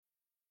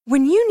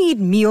When you need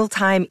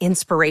mealtime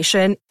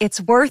inspiration,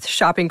 it's worth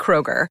shopping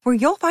Kroger, where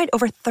you'll find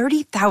over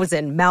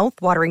 30,000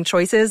 mouth-watering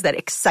choices that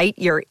excite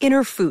your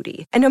inner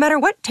foodie. And no matter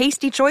what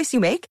tasty choice you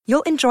make,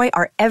 you'll enjoy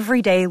our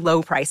everyday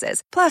low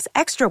prices, plus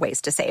extra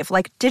ways to save,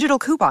 like digital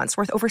coupons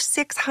worth over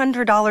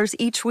 $600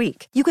 each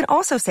week. You can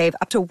also save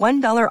up to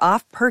 $1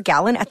 off per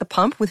gallon at the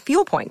pump with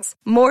fuel points.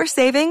 More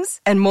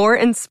savings and more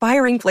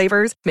inspiring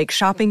flavors make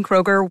shopping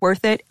Kroger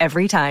worth it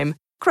every time.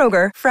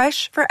 Kroger,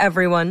 fresh for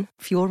everyone.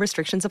 Fuel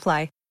restrictions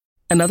apply.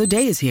 Another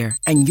day is here,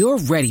 and you're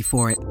ready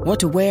for it. What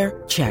to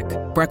wear? Check.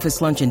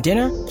 Breakfast, lunch, and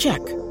dinner? Check.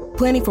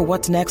 Planning for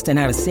what's next and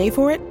how to save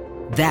for it?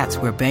 That's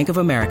where Bank of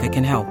America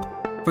can help.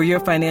 For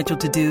your financial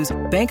to-dos,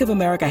 Bank of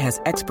America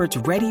has experts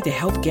ready to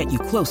help get you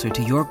closer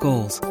to your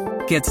goals.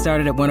 Get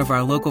started at one of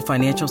our local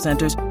financial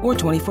centers or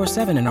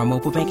 24/7 in our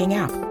mobile banking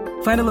app.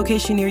 Find a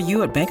location near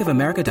you at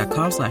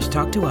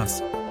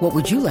bankofamerica.com/talktous. What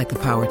would you like the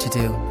power to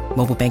do?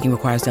 Mobile banking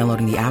requires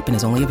downloading the app and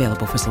is only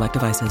available for select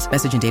devices.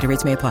 Message and data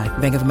rates may apply.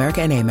 Bank of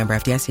America N.A., member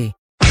FDIC.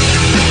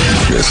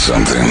 It's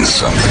something.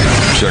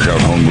 Check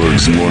out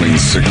Holmberg's Morning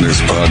Sickness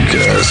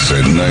Podcast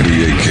at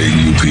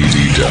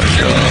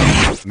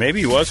 98kupd.com.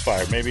 Maybe he was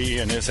fired. Maybe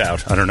Ian is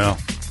out. I don't know.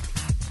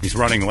 He's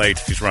running late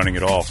if he's running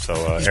at all. So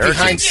he's Eric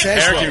behind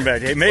Seslow.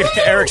 back. Hey, maybe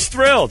Eric's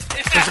thrilled.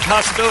 There's a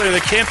possibility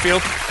that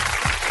Campfield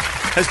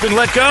has been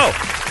let go.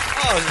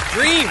 Oh, it was a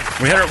dream.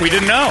 We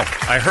didn't know.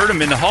 I heard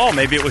him in the hall.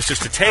 Maybe it was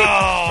just a tape.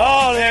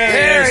 Oh,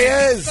 there he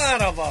is.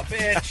 Son of a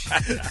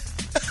bitch.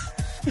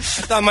 I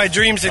thought my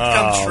dreams had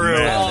come true.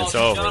 Man, it's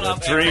over. The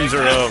dreams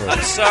are over.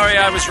 I'm sorry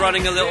I was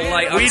running a little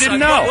late. We didn't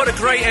know. What a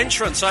great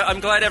entrance. I'm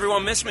glad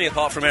everyone missed me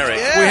apart from Eric.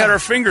 Yeah. We had our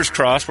fingers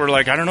crossed. We're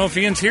like, I don't know if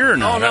Ian's here or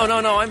not.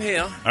 Oh, no, I'm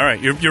here. All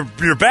right,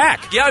 you're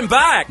back. Yeah, I'm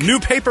back. New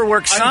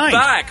paperwork signed.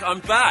 I'm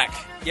back.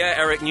 Yeah,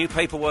 Eric, new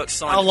paperwork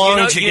signed. How long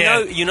did you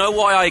get? You know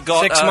why I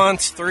got 6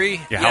 months,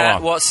 3? Yeah, how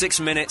long? 6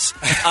 minutes.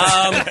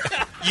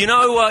 You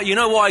know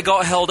why I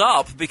got held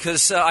up?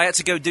 Because I had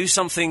to go do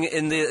something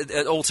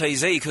at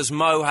Alt-AZ because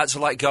Mo had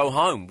to go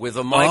home with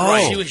a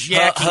migraine. She was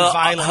yakking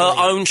violently. Her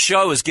own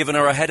show has given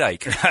her a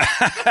headache.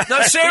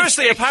 No,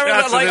 seriously.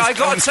 Apparently, I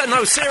got to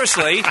no.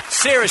 Seriously.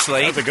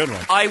 That's a good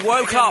one. I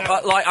woke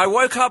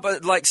up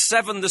at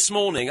 7 this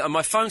morning, and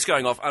my phone's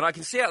going off, and I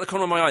can see out the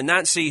corner of my eye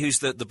Nancy, who's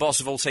the boss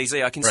of Alt-AZ.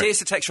 I can see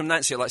it's a text from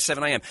Nancy at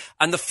 7 a.m.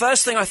 And the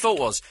first thing I thought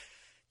was,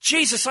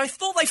 Jesus, I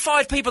thought they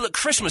fired people at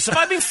Christmas. Have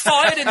I been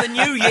fired in the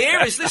new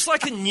year? Is this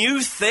like a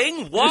new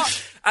thing?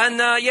 What? And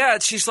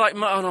she's like,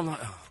 and I'm like,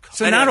 oh.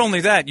 So not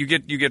only that, you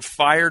get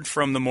fired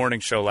from the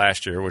morning show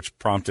last year, which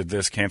prompted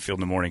this Campfield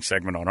in the Morning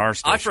segment on our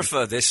station. I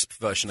prefer this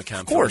version of Campfield.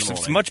 Of course, in the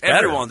morning. it's much better.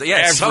 Everyone does.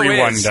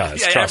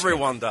 Yeah,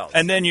 everyone does.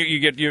 And then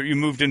you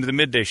moved into the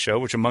midday show,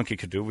 which a monkey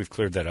could do. We've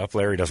cleared that up.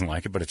 Larry doesn't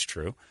like it, but it's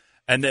true.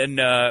 And then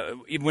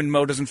when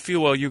Mo doesn't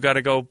feel well, you got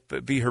to go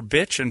be her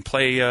bitch and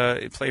play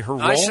her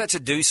role. I just had to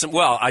do some.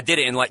 Well, I did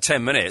it in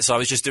 10 minutes. I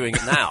was just doing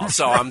it now,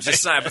 so I'm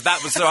just saying. But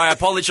that was. So I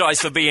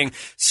apologise for being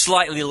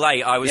slightly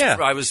late. I was.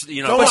 Don't ice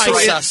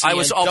us,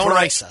 Ian. Don't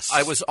ice us.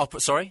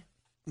 Sorry.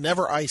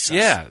 Never ice us.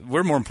 Yeah,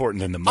 we're more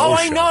important than the Mo Oh,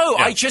 show. I know.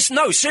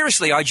 Yeah.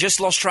 Seriously, I just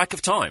lost track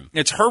of time.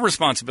 It's her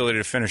responsibility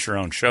to finish her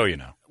own show, you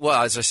know.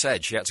 Well, as I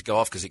said, she had to go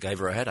off because it gave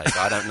her a headache.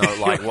 I don't know,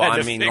 what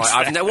I mean.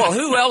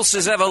 Who else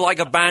has ever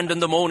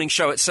abandoned the morning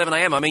show at 7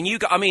 a.m.? I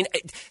mean,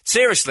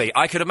 seriously,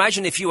 I could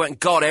imagine if you went,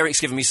 God, Eric's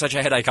giving me such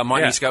a headache, I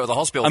might need to go to the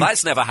hospital.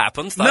 That's never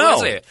happened, though,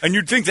 has it? And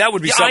you'd think that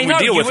would be something we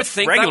deal with regularly. You would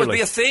think that would be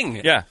a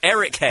thing. Yeah,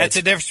 Eric head. That's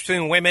the difference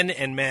between women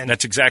and men.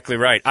 That's exactly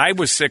right. I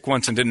was sick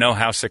once and didn't know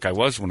how sick I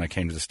was when I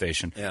came to the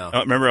station. Yeah.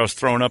 Remember, I was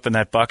throwing up in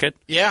that bucket.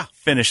 Yeah.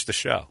 Finished the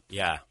show.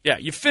 Yeah. Yeah,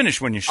 you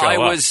finish when you show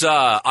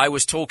up. I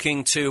was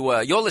talking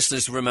to your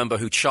listeners. Remember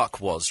who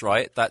Chuck was,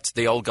 right? That's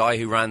the old guy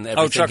who ran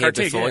everything Chuck here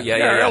Artigue, before.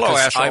 Yeah. Hello,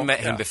 asshole. I met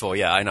him before.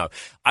 Yeah, I know.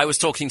 I was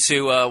talking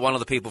to one of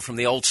the people from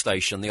the old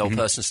station, the old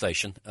person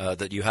station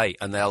that you hate,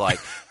 and they're like,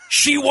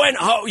 she went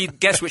home. You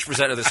guess which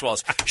presenter this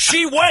was?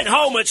 She went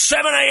home at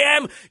 7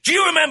 a.m. Do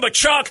you remember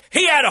Chuck?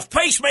 He had a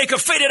pacemaker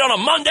fitted on a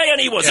Monday,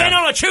 and he was in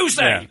on a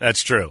Tuesday. Yeah,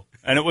 that's true.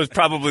 And it was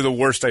probably the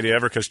worst idea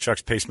ever because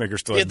Chuck's pacemaker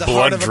still had the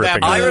blood heart of a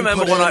dripping. baboon. I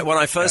remember when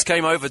I first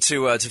came over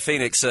to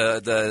Phoenix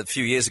a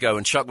few years ago,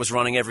 and Chuck was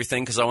running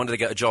everything because I wanted to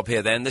get a job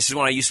here then. This is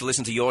when I used to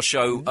listen to your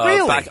show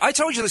back. I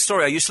told you the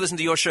story. I used to listen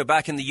to your show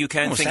back in the UK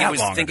and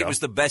think it was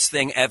the best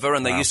thing ever,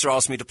 and they used to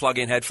ask me to plug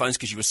in headphones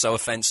because you were so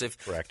offensive.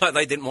 Correct. Like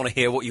they didn't want to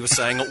hear what you were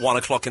saying at 1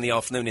 o'clock in the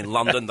afternoon in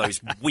London,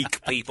 those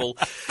weak people.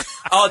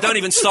 Oh, don't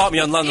even start me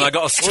on London. I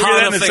got a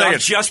ton of things. I've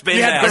just been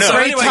there. So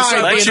anyway,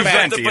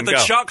 but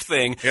the Chuck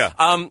thing,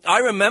 I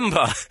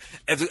remember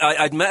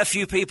I'd met a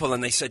few people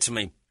and they said to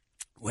me,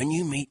 when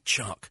you meet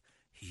Chuck,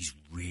 he's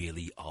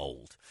really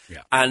old.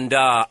 Yeah. And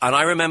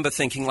I remember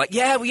thinking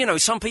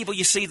some people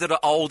you see that are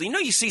old,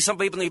 you see some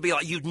people and you'd be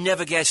like, you'd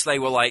never guess they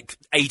were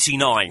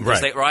 89.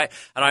 Right?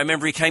 And I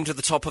remember he came to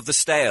the top of the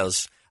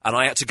stairs. And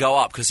I had to go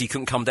up because he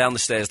couldn't come down the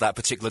stairs that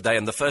particular day.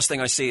 And the first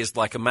thing I see is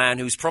a man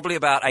who's probably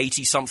about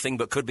 80-something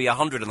but could be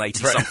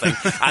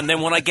 180-something. And then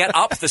when I get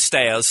up the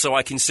stairs so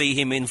I can see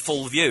him in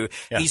full view,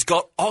 he's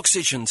got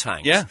oxygen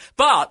tanks. Yeah.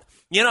 But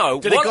You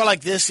know, Did it go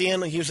like this,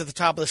 Ian? He was at the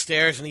top of the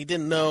stairs, and he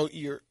didn't know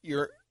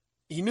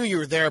he knew you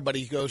were there, but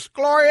he goes,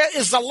 "Gloria,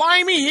 is the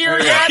limey here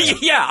yet?"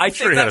 Yeah, I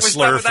think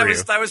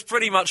that was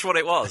pretty much what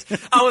it was.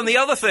 Oh, and the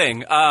other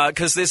thing,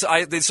 because this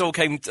all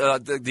came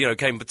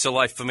to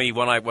life for me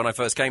when I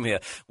first came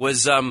here,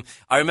 was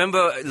I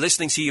remember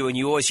listening to you, and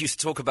you always used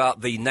to talk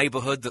about the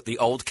neighborhood that the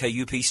old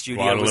KUP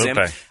studio was in.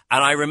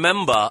 And I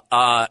remember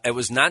it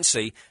was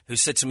Nancy who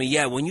said to me,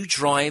 "Yeah, when you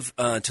drive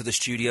to the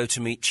studio to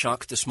meet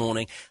Chuck this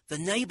morning, the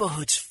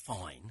neighborhood's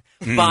fine."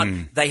 But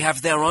they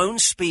have their own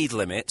speed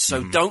limit,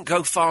 so don't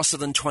go faster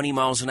than 20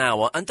 miles an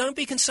hour, and don't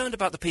be concerned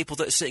about the people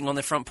that are sitting on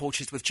their front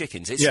porches with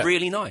chickens. It's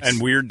really nice.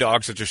 And weird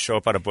dogs that just show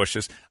up out of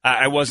bushes.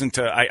 I wasn't.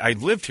 I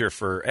lived here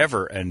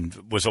forever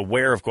and was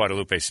aware of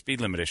Guadalupe's speed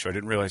limit issue. I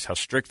didn't realize how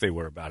strict they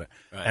were about it.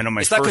 Right. And on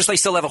my is that because they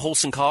still have a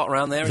horse and cart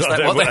around there? Is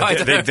that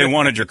what they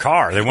wanted your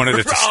car. They wanted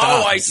it to stop.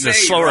 Oh, I see. The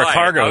slower a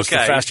car goes,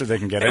 okay. the faster they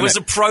can get in it. It was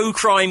a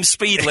pro-crime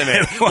speed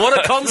limit.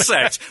 What a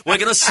concept. We're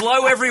going to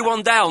slow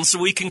everyone down so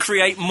we can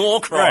create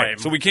more crime. Right.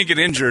 So we can't get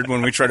injured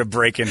when we try to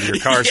break into your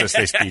cars as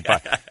they speed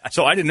by.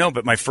 So I didn't know,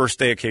 but my first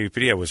day at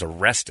KUPD, I was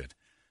arrested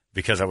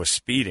because I was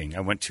speeding. I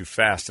went too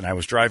fast, and I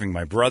was driving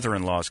my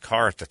brother-in-law's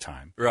car at the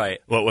time.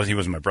 Right. Well, he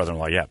wasn't my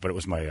brother-in-law yet, but it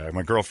was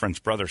my girlfriend's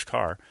brother's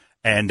car,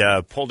 and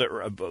pulled it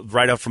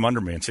right out from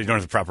under me and said, "You don't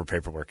have the proper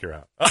paperwork. You're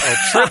out."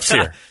 Tripp's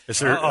here.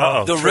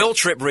 The real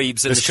Trip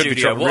Reeves in the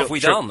studio. What have we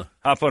done?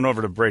 Hop on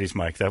over to Brady's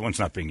mic. That one's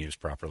not being used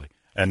properly.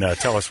 And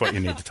tell us what you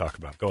need to talk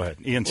about. Go ahead.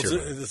 Ian's here.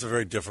 This is a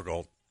very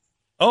difficult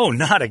Oh,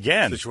 not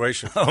again.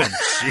 situation. Oh,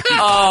 jeez.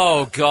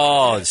 Oh,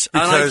 God.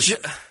 Because,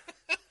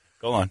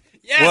 Go on.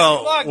 Yes,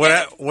 well,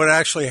 what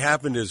actually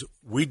happened is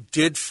we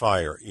did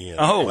fire Ian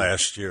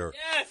last year,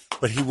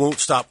 but he won't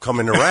stop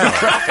coming around.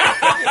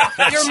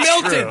 You're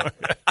melted.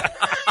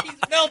 He's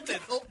melted.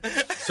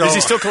 So, is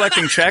he still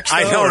collecting checks?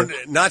 I though,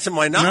 don't, not to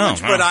my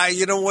knowledge, but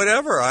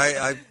whatever.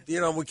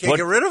 We can't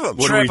get rid of him.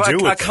 What do we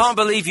do with I can't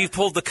believe you've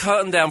pulled the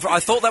curtain down. I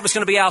thought that was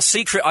going to be our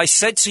secret. I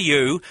said to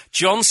you,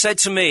 John said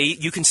to me,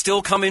 you can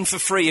still come in for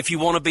free if you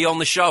want to be on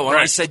the show. And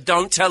I said,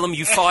 don't tell him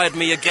you fired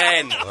me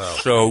again.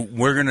 So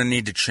we're going to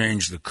need to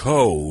change the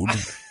code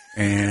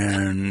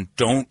and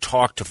don't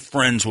talk to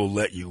friends who'll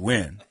let you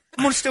in.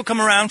 I'm going to still come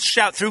around,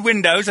 shout through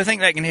windows. I think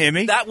they can hear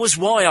me. That was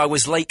why I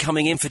was late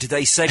coming in for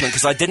today's segment,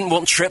 because I didn't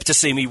want Trip to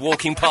see me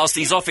walking past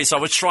his office. I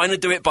was trying to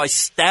do it by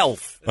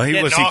stealth. Well,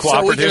 was he So we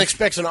cooperative? can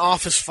expect an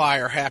office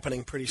fire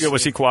happening pretty soon. Yeah,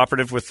 was he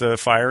cooperative with the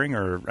firing?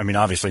 Or, I mean,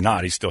 obviously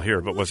not. He's still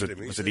here. But was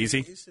it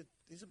easy?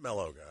 He's a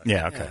mellow guy.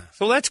 Yeah, okay. Yeah.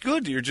 So that's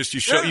good.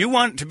 You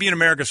want to be in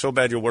America so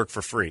bad you'll work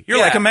for free. You're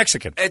like a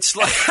Mexican. It's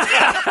like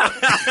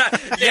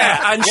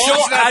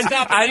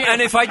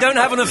and if I don't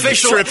have an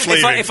official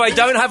if I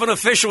don't have an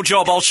official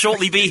job, I'll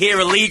shortly be here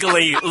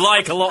illegally,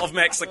 like a lot of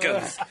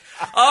Mexicans.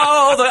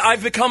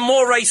 I've become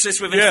more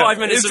racist within 5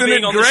 minutes of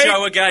being on the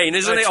show again,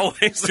 isn't it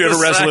always? Do you have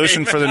a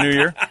resolution for the new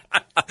year?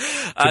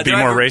 To be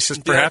more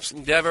racist, perhaps?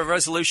 Do you have a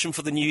resolution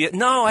for the new year?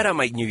 No, I don't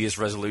make New Year's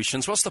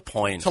resolutions. What's the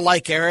point? To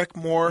like Eric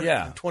more in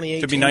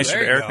 2018? To be nicer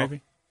to Eric,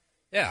 maybe?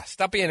 Yeah,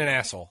 stop being an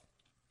asshole.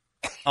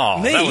 Oh,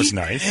 Me? That was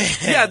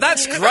nice. Yeah,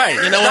 that's great.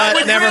 You know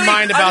what? Never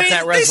mind about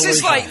that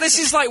resolution. This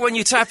is like when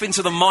you tap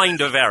into the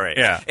mind of Eric.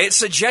 Yeah. It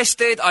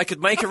suggested I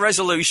could make a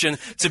resolution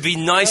to be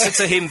nicer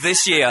to him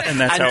this year. And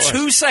that's how it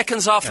 2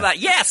 seconds after that,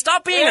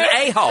 stop being an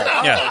a-hole.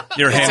 Yeah,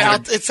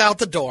 it's out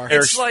the door.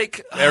 Eric's, it's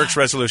like Eric's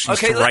resolution is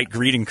to write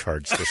greeting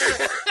cards this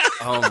year.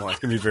 Oh, my. He's going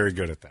to be very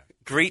good at that.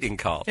 Greeting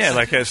cards. Yeah,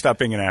 like stop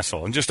being an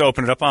asshole and just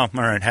open it up. Oh, all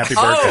right, happy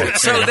birthday.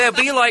 So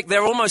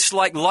they're almost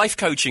like life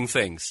coaching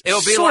things.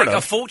 It'll be like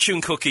a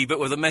fortune cookie, but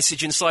with a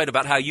message inside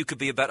about how you could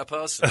be a better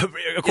person.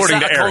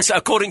 According to Eric.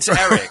 According to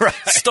Eric. Right.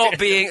 Stop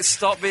being.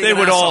 They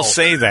would all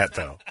say that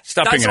though.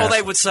 Stop being an asshole. That's all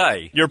they would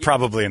say. You're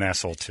probably an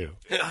asshole too.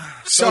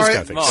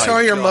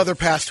 Sorry, your mother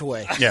passed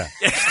away. Yeah.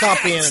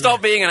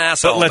 Stop being an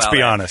asshole. But let's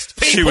be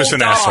honest. She was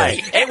an asshole.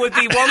 It would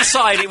be one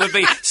side. It would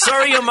be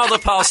sorry your mother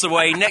passed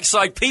away. Next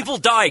side, people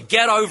died.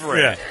 Get over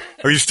it. Yeah.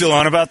 Are you still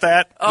on about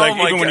that? Oh like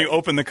my even God. when you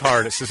open the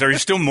card, it says, "Are you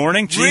still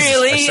mourning?" Jesus,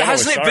 really?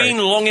 Hasn't it been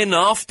long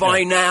enough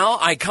by now?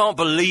 I can't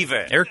believe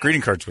it. Eric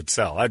greeting cards would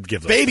sell. I'd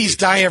give them. Babies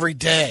die every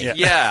day.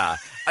 Yeah.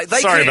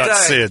 Sorry about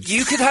SIDS.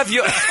 You could have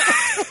your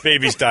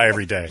babies die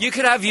every day. You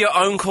could have your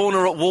own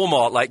corner at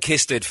Walmart, like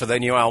Kiss did for their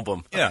new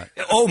album. Yeah.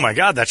 Oh my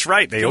God, that's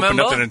right. They opened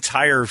Remember? up an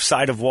entire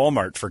side of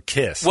Walmart for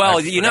Kiss. Well,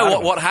 you know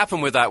what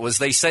happened with that was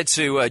they said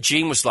to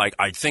Gene was like,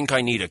 "I think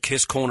I need a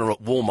Kiss corner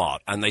at Walmart,"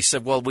 and they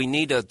said, "Well, we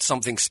need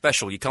something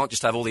special. You can't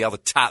just have all the other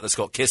tat that's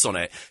got Kiss on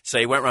it." So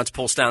he went around to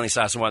Paul Stanley's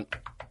house and went,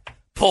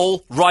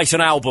 "Paul, write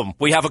an album.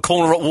 We have a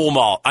corner at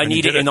Walmart. I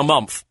need it in a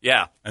month."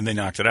 Yeah. And they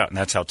knocked it out, and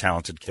that's how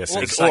talented Kiss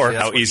is, or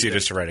how easy it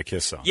is to write a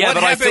Kiss song. Yeah, what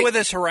but happened with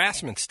this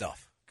harassment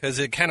stuff? Because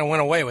it kind of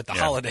went away with the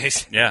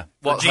holidays. Yeah.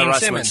 What Gene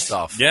harassment Simmons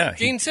stuff? Yeah.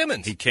 Gene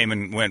Simmons. He came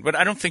and went. But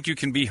I don't think you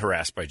can be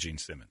harassed by Gene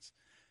Simmons.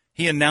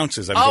 He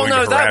announces, I'm Oh, going to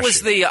no, harass that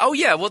was you. the... Oh,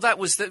 yeah, well, that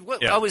was the...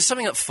 Yeah. I was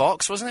something at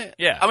Fox, wasn't it?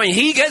 Yeah. I mean,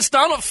 he gets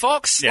done at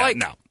Fox? Yeah, like,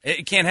 no.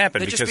 It can't happen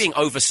They're because just being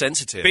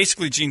oversensitive.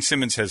 basically Gene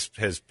Simmons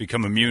has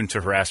become immune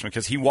to harassment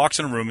because he walks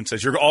in a room and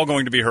says, you're all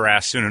going to be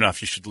harassed soon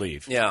enough. You should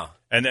leave. Yeah.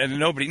 And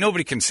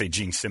nobody can say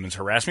Gene Simmons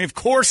harassed me. Of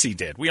course he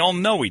did. We all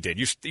know he did.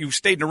 You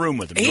stayed in a room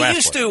with him. He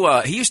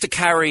used to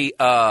carry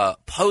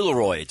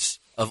Polaroids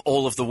of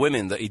all of the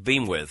women that he'd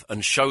been with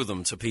and show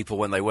them to people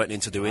when they went in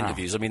to do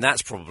interviews. I mean,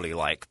 that's probably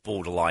like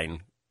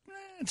borderline.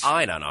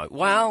 I don't know.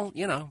 Well,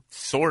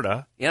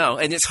 Sorta.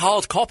 And it's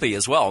hard copy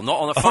as well, not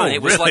on a phone. Oh,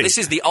 It was really? like, this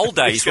is the old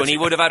days when he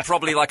would have had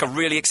probably like a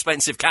really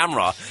expensive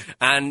camera.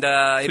 And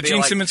But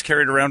Gene Simmons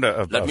carried around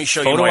a let me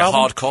show photo you my album?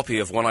 hard copy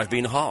of when I've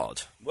been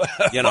hard.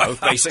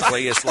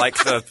 Basically, it's like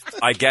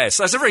I guess.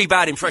 That's a really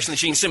bad impression of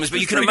Gene Simmons, but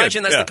you can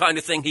imagine that's the kind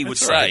of thing he would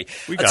say. Right.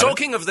 We got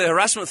Talking of the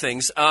harassment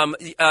things,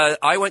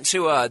 I went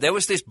to, there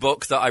was this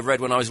book that I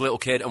read when I was a little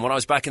kid, and when I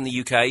was back in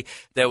the UK,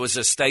 there was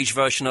a stage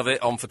version of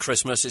it on for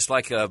Christmas. It's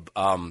like a,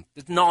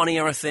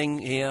 Narnia a thing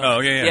here? Oh,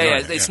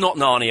 yeah. Narnia, It's not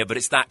Narnia, but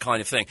it's that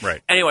kind of thing.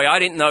 Right. Anyway, I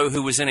didn't know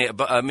who was in it,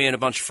 but me and a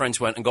bunch of friends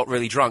went and got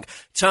really drunk.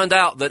 Turned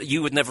out that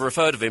you would never have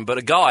heard of him, but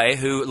a guy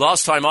who,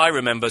 last time I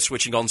remember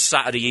switching on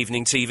Saturday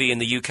evening TV in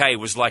the UK,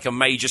 was like a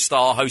major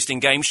star hosting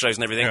game shows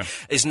and everything,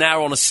 is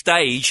now on a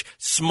stage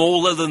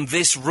smaller than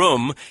this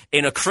room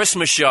in a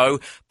Christmas show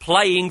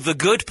playing the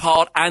good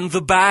part and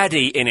the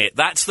baddie in it.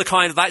 That's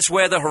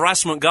where the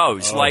harassment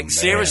goes. Man.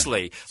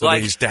 seriously. So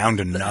he's down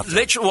to nothing.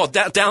 Literally,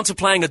 down to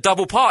playing a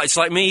double part. It's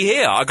like me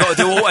here. I got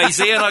to do all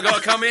AZ and I got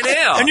to come in here.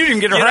 And you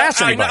didn't get to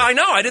harass anybody. I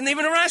know. I didn't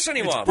even harass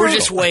anyone. We're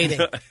just waiting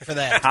for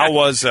that. How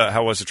was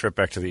the trip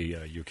back to the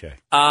UK?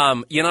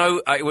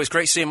 It was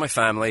great seeing my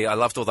family. I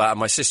loved all that. And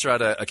my sister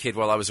had a kid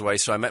while I was away,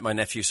 so I met my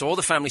nephew. So all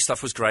the family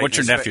stuff was great. What's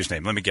your nephew's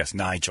name? Let me guess.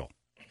 Nigel.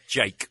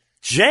 Jake.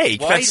 Jake?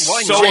 Why That's so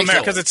Nigel? American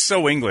because it's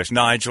so English.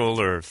 Nigel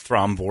or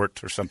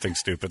Thrombort or something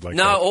stupid like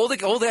that. No,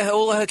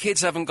 all her kids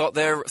haven't got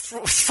their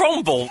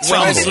Thrombalt.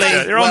 Wellesley.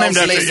 Yeah, they're all named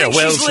after Wellesley. She's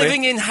Wellesley.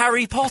 living in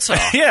Harry Potter.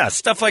 Yeah,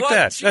 stuff like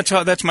What?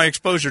 that. That's my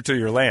exposure to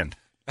your land.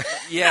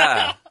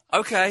 Yeah.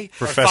 Okay.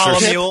 Professor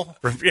Bartholomew.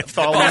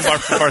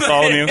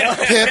 Bartholomew.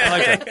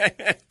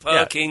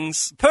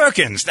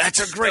 Perkins. That's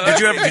a great.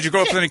 Did you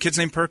grow up with any kids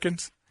named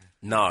Perkins?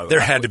 No. There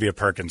had to be a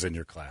Perkins in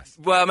your class.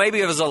 Well, maybe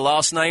it was a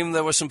last name.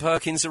 There were some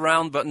Perkins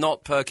around, but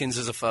not Perkins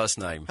as a first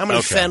name. How many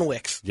Okay.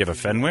 Fenwicks? Do you have a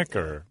Fenwick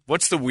or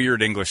what's the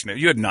weird English name?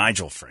 You had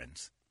Nigel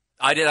friends.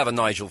 I did have a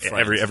Nigel friend.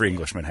 Every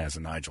Englishman has a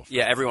Nigel friend.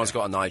 Yeah, everyone's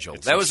got a Nigel.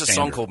 It's There a was a song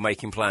standard. called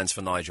Making Plans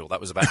for Nigel. That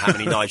was about how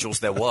many Nigels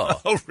there were.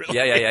 Oh, really?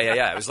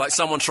 Yeah. It was like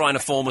someone trying to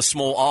form a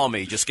small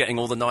army, just getting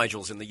all the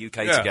Nigels in the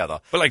UK together.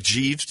 But like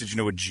Jeeves, did you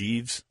know what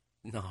Jeeves?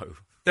 No.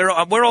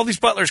 Where all these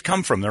butlers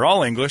come from? They're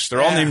all English.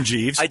 They're all named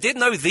Jeeves. I did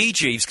know the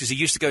Jeeves because he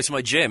used to go to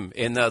my gym.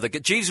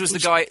 Jeeves was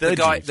Who's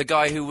the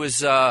guy who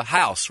was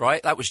House,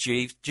 right? That was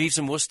Jeeves. Jeeves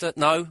and Worcester.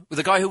 No,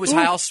 the guy who was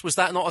House, was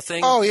that not a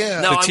thing? Oh,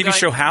 yeah. No, the TV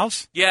show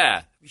House?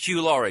 Yeah,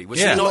 Hugh Laurie. Was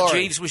Yeah. he not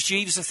Laurie. Jeeves? Was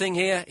Jeeves a thing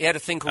here? He had a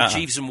thing called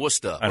Jeeves and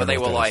Worcester, I where don't they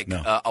know were what that like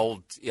is, no.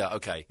 old. Yeah,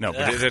 okay. No,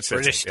 but that's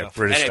British yeah, stuff.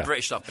 British Anyway, stuff.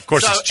 British stuff. Of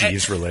course, So, it's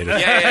Jeeves related.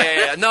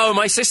 Yeah. No,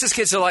 my sister's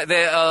kids are like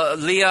they're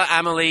Leah,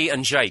 Amelie,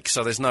 and Jake.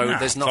 So there's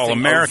it's nothing all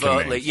American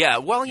overtly. names. Yeah,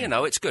 well,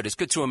 it's good. It's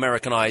good to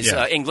Americanize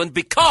Yeah. England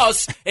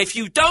because if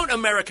you don't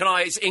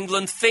Americanize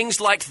England,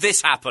 things like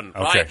this happen.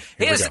 Okay, Right?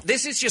 here we go.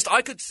 This is just.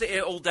 I could sit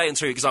here all day and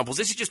tell you examples.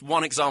 This is just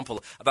one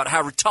example about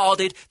how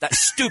retarded that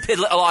stupid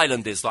little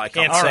island is. Like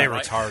Can't all say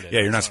right. retarded.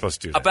 Yeah, you're not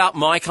supposed to do that. About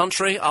my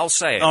country, I'll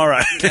say it. All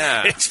right.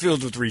 Yeah. It's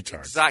filled with retards.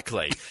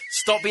 Exactly.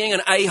 Stop being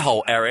an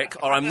a-hole, Eric,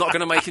 or I'm not going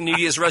to make a New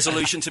Year's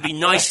resolution to be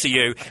nice to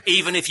you,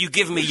 even if you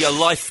give me your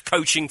life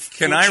coaching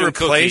Can I fortune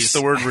replace cookies.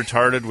 the word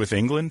retarded with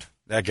England?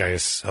 That guy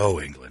is so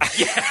England.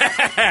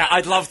 Yeah,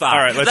 I'd love that. All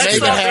right, let's do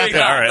start that. doing Yeah,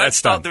 that. all right, let's that's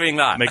start done. doing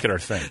that. Make it our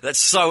thing. That's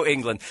so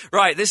England.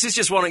 Right, this is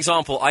just one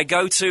example. I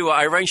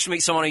arranged to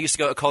meet someone I used to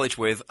go to college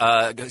with.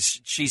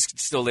 She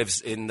still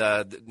lives in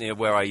near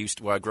where I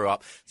grew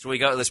up. So we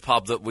go to this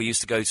pub that we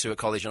used to go to at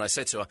college, and I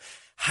said to her,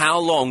 how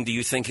long do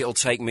you think it'll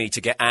take me to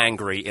get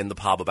angry in the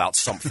pub about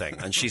something?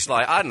 And she's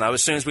like, I don't know,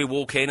 as soon as we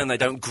walk in and they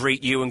don't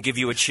greet you and give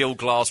you a chilled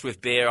glass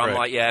with beer, I'm Right.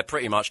 like, yeah,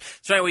 pretty much.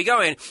 So anyway, we go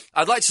in.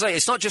 I'd like to say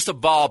it's not just a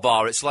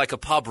bar, it's like a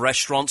pub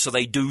restaurant, so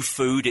they do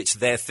food, it's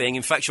their thing.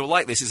 In fact, you'll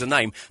like this as a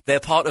name.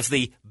 They're part of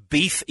the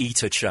Beef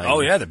Eater chain.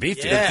 Oh, yeah, the beef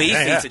eater. The Beef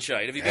Yeah. Eater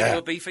chain. Have you been to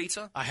a Beef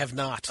Eater? I have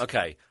not.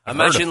 Okay. I've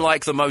heard of Imagine them.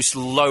 like the most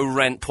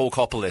low-rent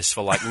Porkopolis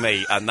for like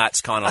me, and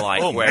that's kind of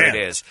like Oh, where man.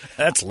 it is.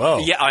 That's low.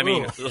 Yeah, I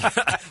mean,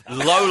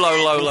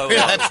 low.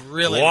 Yeah, that's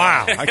really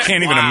Wow. I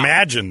can't even Wow.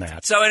 imagine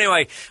that. So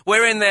anyway,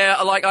 we're in there,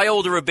 like, I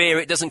order a beer,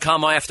 it doesn't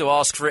come, I have to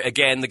ask for it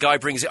again. The guy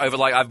brings it over,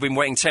 like, I've been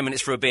waiting 10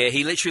 minutes for a beer.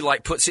 He literally,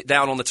 like, puts it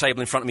down on the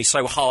table in front of me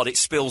so hard it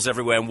spills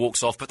everywhere and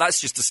walks off, but that's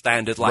just a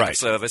standard lack Right. of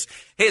service.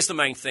 Here's the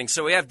main thing.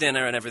 So we have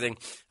dinner and everything,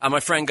 and my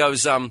friend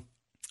goes, I'm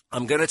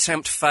going to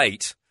tempt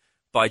fate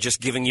by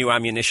just giving you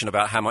ammunition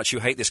about how much you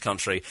hate this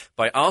country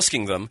by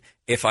asking them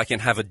if I can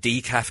have a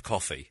decaf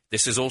coffee.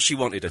 This is all she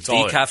wanted, a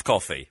all it- decaf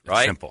coffee,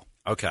 right? simple.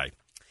 Okay.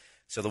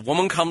 So the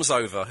woman comes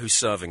over who's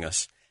serving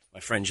us. My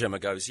friend Gemma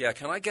goes, yeah,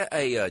 can I get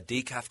a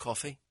decaf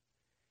coffee?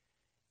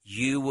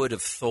 You would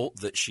have thought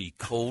that she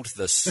called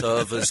the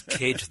server's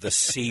kid the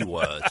C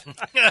word.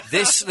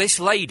 This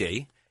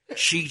lady,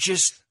 she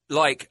just,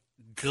 like,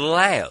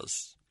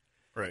 glares.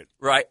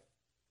 Right.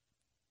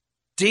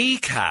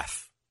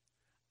 Decaf.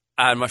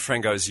 And my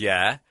friend goes,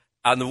 yeah.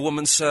 And the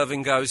woman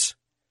serving goes,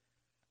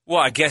 well,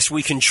 I guess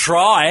we can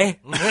try.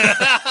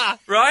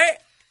 Right?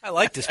 I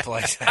like this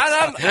place.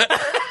 And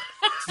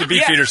the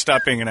Beefeater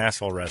stop being an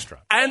asshole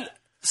restaurant. And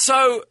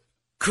so,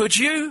 could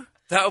you?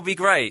 That would be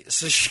great.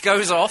 So she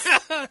goes off,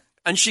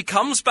 and she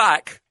comes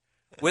back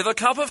with a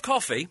cup of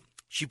coffee.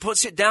 She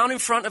puts it down in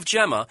front of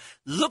Gemma.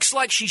 Looks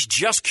like she's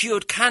just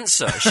cured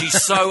cancer.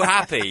 She's so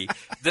happy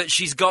that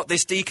she's got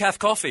this decaf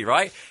coffee,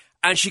 right?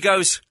 And she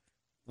goes,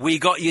 we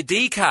got your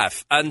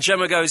decaf. And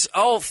Gemma goes,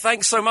 oh,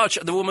 thanks so much.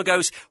 And the woman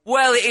goes,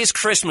 well, it is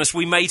Christmas.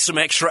 We made some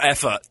extra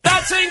effort.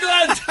 That's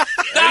England!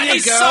 That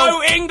is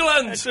so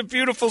England! It's a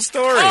beautiful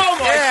story. Oh,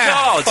 my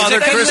God. Father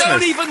They Christmas.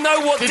 don't even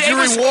know what... Did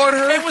you reward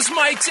her? It was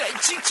my...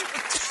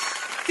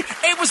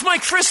 It was my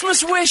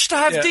Christmas wish to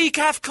have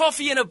decaf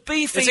coffee and a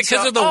Beefeater. Is it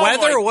because of the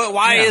weather? Or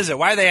why is it?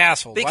 Why are they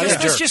assholes? Because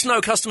there's just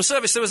no customer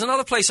service. There was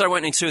another place I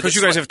went into. Because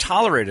you guys have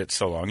tolerated it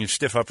so long. You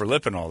stiff upper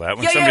lip and all that.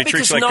 When somebody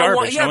treats you like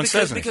garbage, no one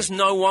says anything. Because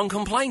no one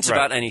complains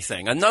about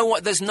anything. And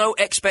there's no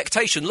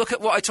expectation. Look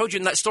at what I told you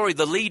in that story.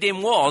 The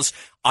lead-in was,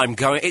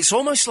 it's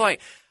almost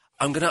like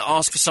I'm going to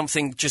ask for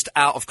something just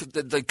out of,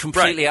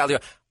 completely out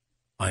of the...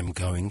 I'm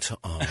going to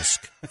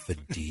ask for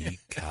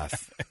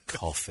decaf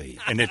coffee.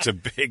 And it's a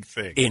big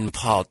thing. In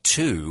part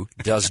 2,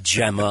 does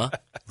Gemma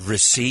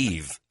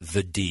receive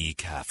the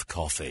decaf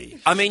coffee?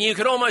 I mean, you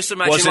can almost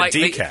imagine... Was it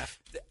decaf?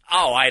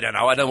 I don't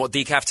know. I don't know what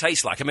decaf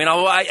tastes like. I mean,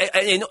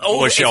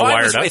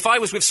 if I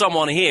was with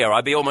someone here,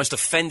 I'd be almost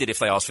offended if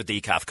they asked for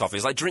decaf coffee.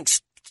 It's like, drink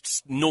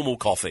normal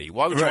coffee.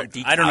 Why would you want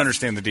decaf? I don't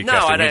understand the decaf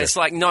No, thing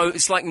either.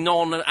 It's like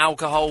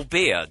non-alcohol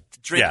beer.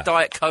 Drink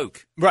Diet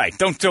Coke. Right.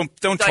 Don't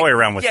toy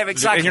around with it. Yeah,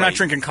 exactly. You're not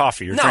drinking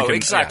coffee. You're drinking...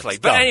 exactly.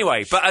 But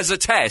anyway, as a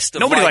test...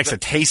 Nobody likes a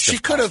taste of She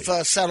could have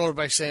settled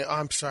by saying, oh,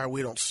 I'm sorry,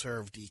 we don't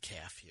serve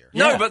decaf here.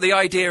 No, but the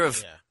idea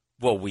of...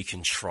 Well, we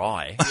can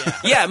try.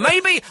 Yeah,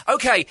 maybe.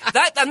 Okay,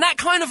 that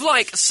kind of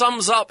like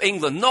sums up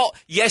England. Not,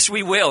 yes,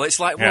 we will. It's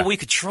like, well, we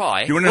could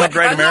try. You want to know how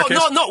great America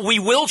is? Not, we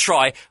will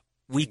try.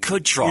 We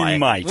could try. We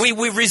might. We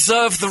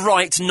reserve the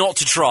right not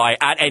to try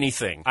at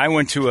anything. I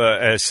went to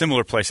a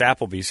similar place,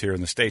 Applebee's here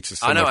in the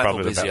States. I know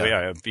probably Applebee's,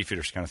 a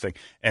Beefeaters kind of thing.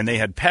 And they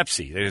had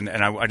Pepsi. And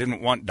I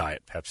didn't want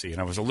Diet Pepsi.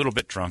 And I was a little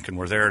bit drunk, and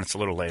we're there, and it's a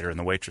little later, and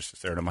the waitress is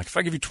there. And I'm like, if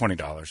I give you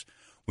 $20,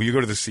 will you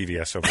go to the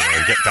CVS over there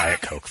and get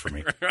Diet Coke for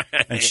me?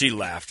 Right. And she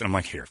laughed, and I'm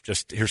like, here's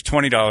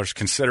 $20.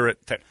 Consider it.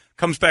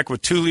 Comes back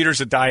with 2 liters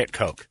of Diet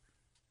Coke.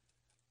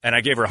 And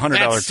I gave her a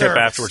 $100 tip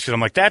afterwards because I'm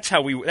like, that's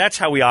how we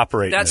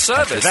operate. That's in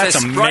this service. That's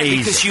amazing. Right,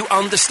 because you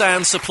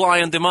understand supply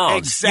and demand.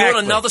 Exactly. You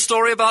want another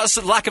story about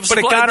lack of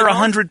supply? But it got her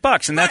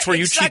 $100, and that's where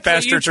you cheap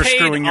bastards are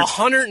screwing your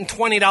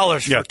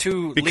 $120 for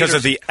 2 because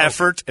of the of Coke.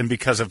 effort and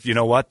because of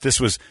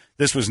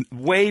this was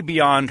way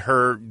beyond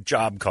her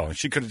job calling.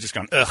 She could have just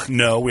gone, ugh,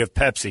 no, we have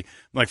Pepsi.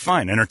 I'm like,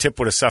 fine, and her tip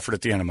would have suffered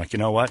at the end. I'm like, you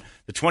know what?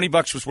 The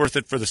 $20 was worth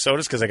it for the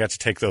sodas because I got to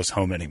take those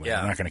home anyway.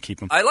 Yeah. I'm not going to keep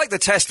them. I like the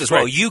test as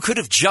well. You could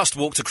have just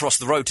walked across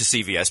the road to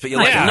CVS, but you're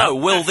like, no,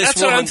 will this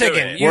That's woman what I'm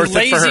thinking. do it? You Worth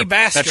lazy it for her.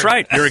 bastard. That's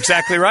right. You're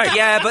exactly right.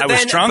 Yeah, but I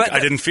was drunk. I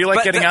didn't feel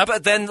like getting up.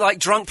 But then, like,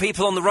 drunk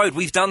people on the road,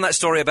 we've done that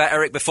story about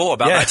Eric before,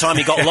 about that time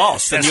he got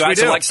lost, and Yes, you had we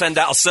to, do. like, send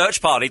out a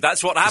search party.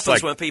 That's what happens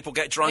like- when people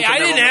get drunk. Yeah, I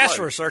and they're didn't on the ask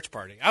road. for a search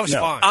party. I was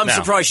No. fine. I'm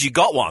surprised you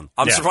got one.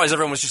 I'm Yeah. surprised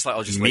everyone was just like,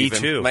 I'll just Me leave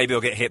him. too. Maybe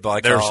he'll get hit by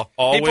a There's car.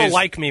 always People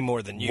like me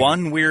more than you.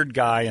 one weird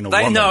guy and a They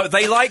woman. know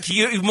they like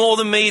you more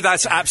than me.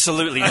 That's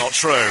absolutely not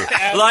true.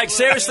 Like,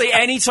 seriously,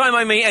 anytime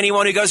I meet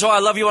anyone who goes, "Oh, I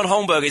love you on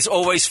Holmberg," it's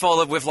always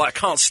followed with like,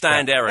 "Can't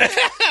stand Eric."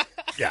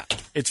 Yeah,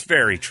 it's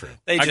very true.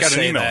 They I just got an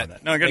say email that. on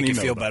that. No, I got Make an you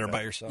email feel about better that.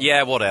 about yourself.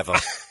 Yeah, whatever.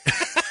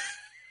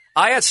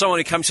 I had someone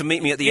who came to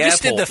meet me at the You airport.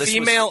 just did the This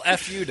female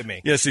F you to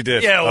me. Yes, he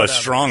did. Yeah, a whatever.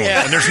 strong one.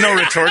 And there's no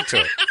retort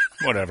to it.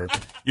 Whatever.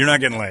 You're not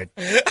getting laid.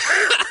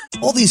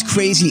 All these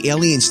crazy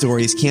alien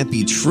stories can't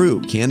be true,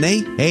 can they?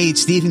 Hey,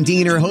 it's Stephen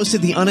Diener, host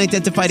of the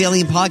Unidentified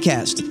Alien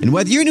Podcast. And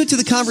whether you're new to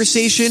the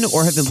conversation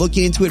or have been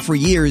looking into it for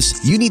years,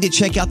 you need to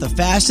check out the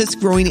fastest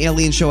growing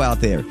alien show out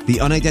there, the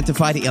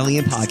Unidentified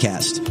Alien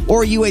Podcast,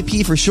 or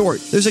UAP for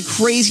short. There's a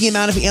crazy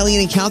amount of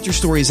alien encounter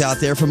stories out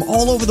there from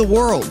all over the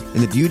world.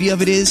 And the beauty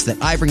of it is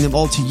that I bring them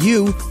all to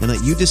you and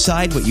let you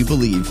decide what you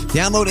believe.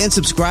 Download and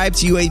subscribe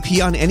to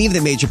UAP on any of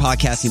the major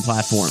podcasting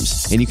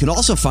platforms. And you can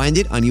also find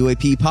it on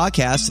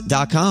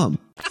UAPpodcast.com.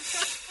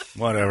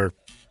 Whatever.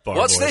 Bar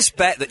What's boy. this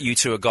bet that you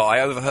two have got?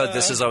 I overheard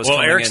this as I was Well,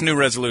 coming Eric's in. new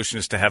resolution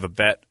is to have a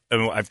bet.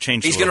 I've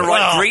changed He's it a going to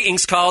little write bit.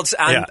 greetings cards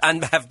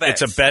and have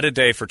bets. It's a bet a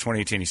day for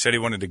 2018. He said he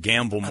wanted to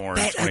gamble more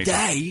bet in a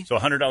 2018. day? So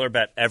 $100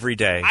 bet every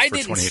day I for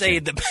didn't 2018. say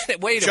the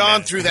bet. Wait a John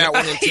minute. threw that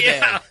one in today.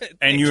 Yeah.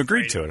 And you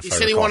agreed to it. He if I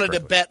said he recall wanted to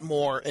correctly. bet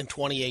more in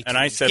 2018. And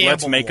I said, Gamble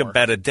let's make more. a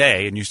bet a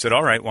day. And you said,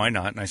 all right, why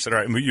not? And I said, all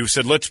right. And you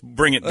said, let's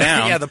bring it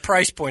down. Yeah, the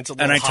price point's a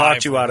little and I high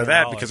talked you for out of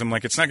that $100. because I'm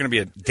like, it's not going to be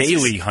a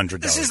daily $100.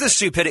 This is the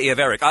stupidity of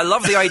Eric. I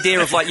love the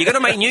idea of like, you're going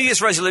to make New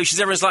Year's resolutions.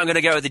 Everyone's like, I'm going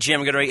to go to the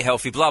gym. I'm going to eat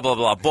healthy. Blah blah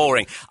blah.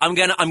 Boring. I'm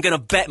going to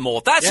bet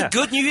more. That's a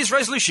good New Year's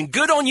resolution.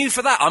 Good on you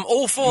for that. I'm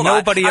all for that.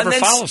 Nobody ever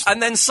follows them.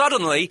 And then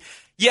suddenly,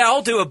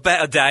 I'll do a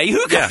better day.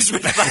 Who goes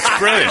with that?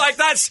 Brilliant. Like,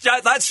 that's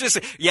just,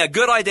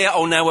 good idea.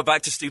 Oh, now we're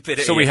back to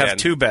stupidity. So we again. have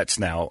two bets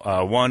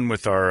now. One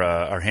with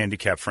our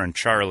handicap friend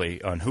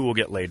Charlie on who will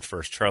get laid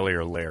first, Charlie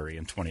or Larry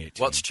in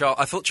 2018. What's Charlie?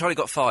 I thought Charlie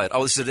got fired.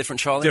 Oh, this is a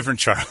different Charlie? Different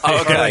Charlie.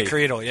 Oh, okay. Charlie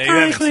Creedle. Yeah,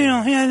 you Charlie haven't seen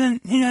him. Creedle.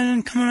 He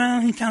doesn't come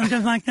around. He sounds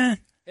just like that.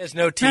 He has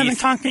no I haven't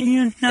teeth. talked to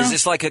you. No. Is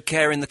this like a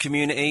care in the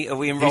community? Are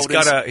we enrolled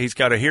He's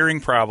got a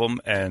hearing problem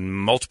and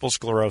multiple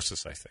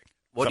sclerosis, I think.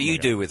 What do you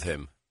do with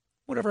him?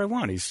 Whatever I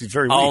want. He's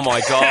very weak. Oh,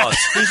 my God.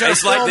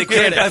 It's like the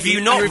kid. Have you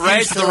not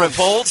read the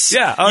reports?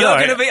 Yeah. You're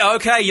going to be,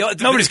 okay.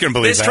 Nobody's going to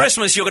believe this that. This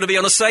Christmas, you're going to be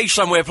on a stage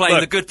somewhere playing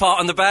the good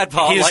part and the bad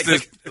part.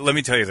 Let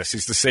me tell you this.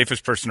 He's the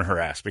safest person to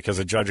harass because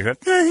a judge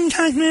went,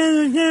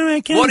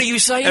 what are you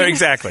saying?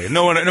 Exactly.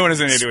 No one has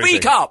any idea what he's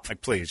Speak saying. up.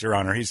 Like, please, Your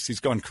Honor, he's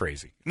gone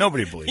crazy.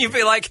 Nobody believes You'd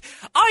be like,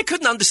 I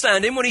couldn't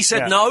understand him when he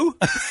said no.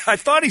 I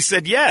thought he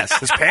said yes.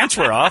 His pants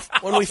were off.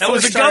 When we that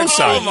was a first go started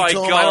sign. Oh, my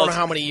speaking to him, God. I don't know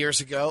how many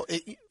years ago.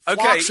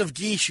 Flocks of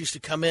geese used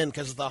to come in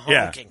because of the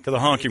honking. Yeah, the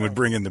honking would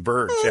bring in the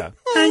birds, yeah.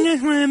 I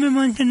just want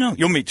everyone to know.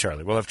 You'll meet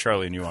Charlie. We'll have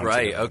Charlie and you on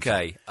Right, together.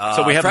 okay.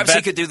 So we have perhaps a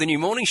bet. he could do the new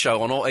morning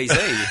show on Alt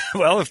AZ.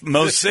 Well, if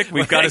Mo's sick,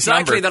 we've got his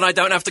number. Exactly, then I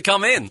don't have to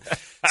come in.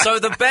 So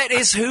the bet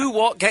is who,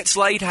 what, gets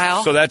laid,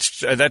 how? So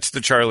that's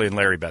the Charlie and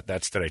Larry bet.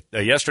 That's today.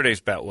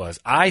 Yesterday's bet was,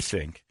 I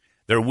think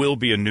there will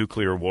be a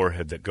nuclear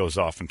warhead that goes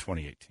off in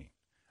 2018.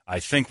 I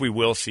think we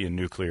will see a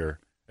nuclear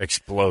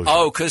explosion.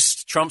 Oh,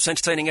 because Trump's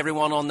entertaining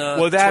everyone on that,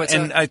 Twitter?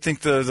 and I think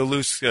the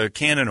loose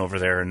cannon over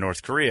there in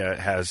North Korea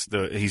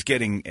he's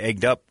getting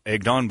egged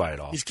on by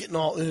it all. He's getting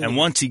all. And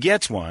once he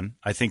gets one,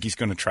 I think he's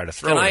going to try to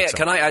throw it.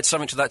 Can I add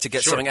something to that to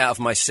get Sure. something out of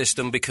my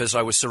system? Because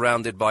I was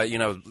surrounded by,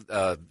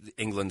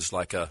 England's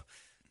like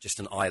just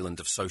an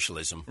island of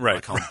socialism. Right. I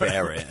can't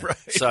bear it. Right.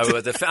 So,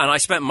 and I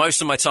spent most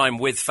of my time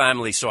with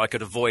family so I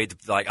could avoid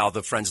like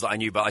other friends that I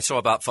knew. But I saw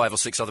about 5 or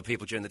 6 other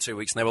people during the 2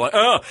 weeks, and they were like,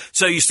 "Oh,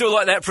 so you still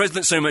like that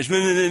president so much?"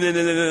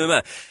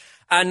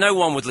 And no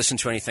one would listen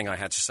to anything I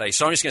had to say.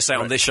 So I'm just going to say it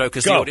on this show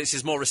because the audience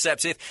is more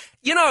receptive.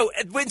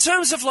 In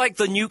terms of like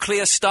the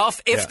nuclear stuff,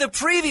 if the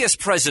previous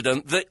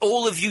president that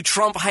all of you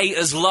Trump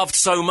haters loved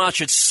so much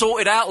had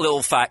sorted out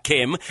little fat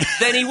Kim,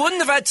 then he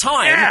wouldn't have had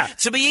time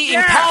to be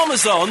eating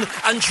Parmesan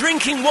and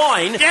drinking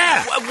wine,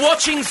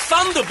 watching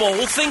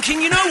Thunderball, thinking,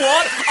 you know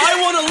what,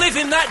 I want to live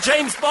in that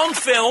James Bond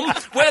film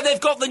where they've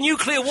got the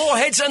nuclear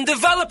warheads and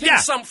developing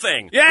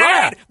something.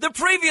 Yeah. Right? The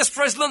previous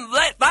president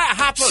let that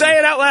happen. Say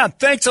it out loud.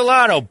 Thanks a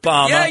lot,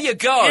 Obama. There you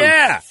go.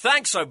 Yeah.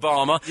 Thanks,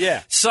 Obama.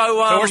 Yeah.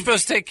 So we're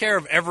supposed to take care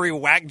of every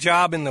whack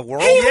job in the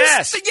world?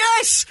 Yes.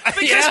 Because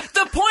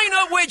the point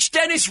at which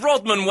Dennis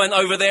Rodman went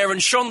over there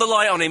and shone the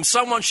light on him,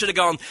 someone should have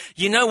gone,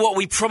 you know what,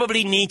 we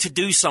probably need to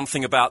do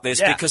something about this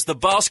because the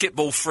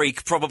basketball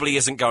freak probably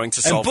isn't going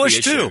to solve and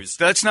Bush the issues.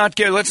 too. Let's not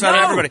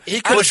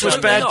everybody. Bush was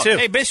bad too.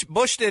 Hey,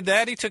 Bush did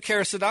that. He took care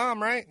of Saddam,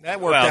 right? That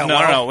worked out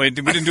no, we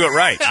didn't do it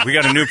right. We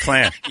got a new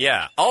plan.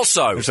 Yeah.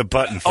 Also, there's a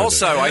button for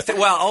this. I think.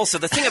 Well, also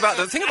the thing about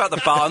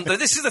the button.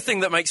 This is the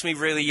thing that makes me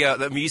really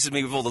that amuses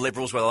me with all the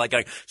liberals, where they're like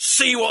going,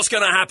 "See what's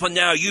going to happen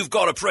now? You've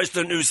got a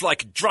president who's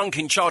like drunk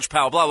in charge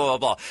power." Blah blah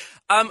blah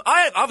blah.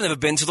 I've never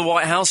been to the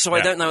White House, so I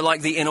don't know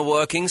like the inner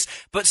workings.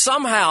 But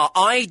somehow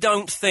I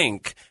don't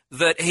think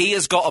that he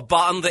has got a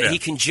button that he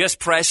can just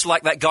press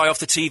like that guy off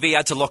the TV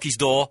had to lock his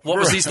door. What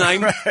was his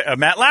name?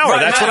 Matt Lauer.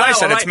 That's Matt what I Lauer,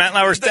 said. right? It's Matt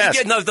Lauer's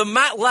desk. The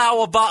Matt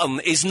Lauer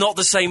button is not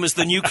the same as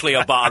the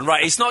nuclear button,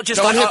 right? It's not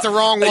just Don't like hit the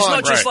wrong It's one.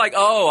 not just like,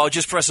 I'll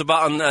just press a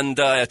button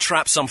and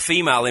trap some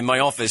female in my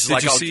office.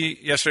 Did you see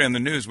yesterday on the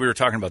news? We were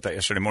talking about that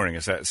yesterday morning.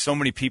 Is that so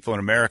many people in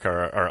America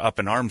are up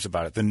in arms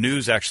about it? The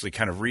news actually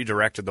kind of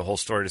redirected the whole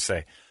story to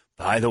say,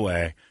 by the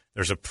way,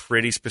 there's a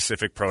pretty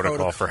specific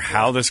protocol for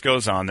how this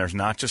goes on. There's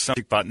not just some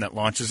button that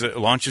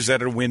launches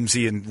at a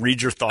whimsy and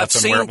read your thoughts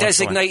I've on where seen it wants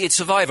to Designated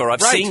Survivor.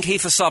 I've seen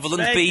Kiefer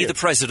Sutherland be the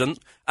president,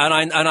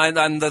 and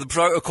the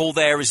protocol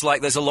there is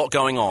like there's a lot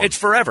going on. It's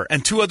forever,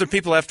 and 2 other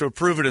people have to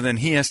approve it, and then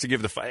he has to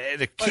give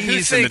the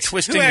keys and the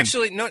twisting. Who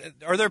actually?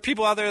 Are there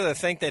people out there that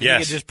think that he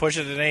could just push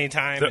it at any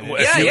time?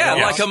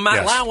 Like a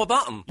Matt Lauer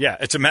button. Yeah,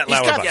 it's a Matt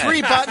Lauer He's button. got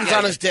 3 buttons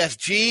on his desk.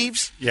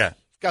 Jeeves. Yeah.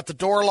 Got the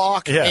door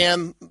lock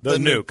and the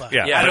nuke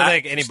button. Yeah. I don't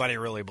think anybody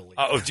really believes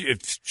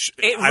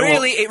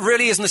it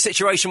really isn't a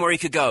situation where he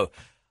could go,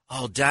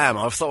 oh, damn,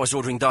 I thought I was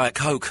ordering Diet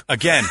Coke.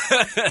 Again,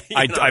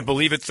 I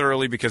believe it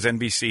thoroughly because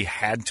NBC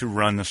had to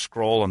run the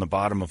scroll on the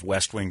bottom of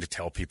West Wing to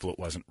tell people it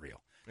wasn't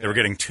real. They were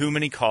getting too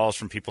many calls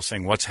from people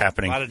saying, what's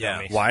happening?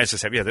 Why is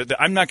this happening? Yeah,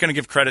 I'm not going to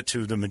give credit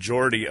to the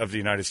majority of the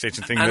United States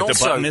and thinking that the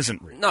button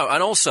isn't real. No,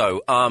 and also,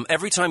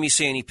 every time you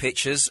see any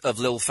pictures of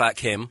Lil Fat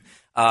Kim,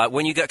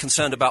 when you get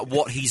concerned about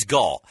what he's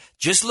got,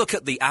 just look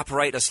at the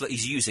apparatus that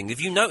he's using. If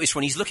you notice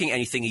when he's looking at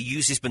anything, he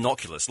uses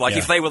binoculars. Like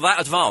if they were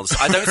that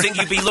advanced, I don't think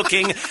you'd be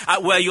looking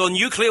at where your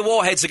nuclear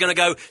warheads are going to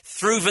go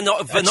through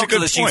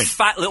binoculars, you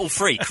fat little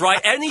freak,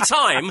 right?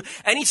 Anytime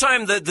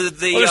the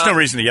there's no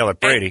reason to yell at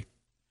Brady.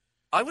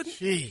 I wouldn't.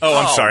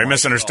 I'm sorry. I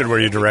misunderstood where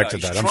you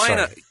directed that. I'm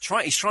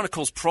sorry. He's trying to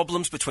cause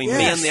problems between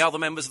me and the other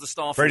members of the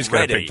staff. Brady's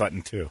got a big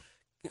button, too.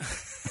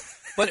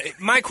 But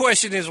my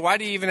question is, why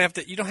do you even have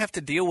to? You don't have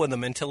to deal with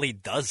him until he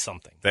does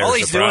something. There's All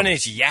he's the problem. doing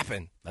is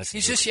yapping.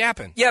 He's just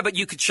yapping. Yeah, but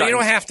you could So shut you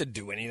him. don't have to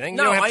do anything.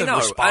 No, you don't have I to know.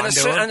 respond And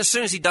to him. as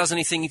soon as he does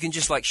anything, you can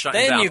just like shut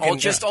Then him down, you can or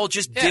just deal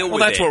Well, with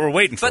that's it. what we're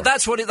waiting for. But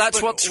that's what Why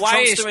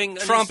Trump's is doing. and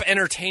Trump he's-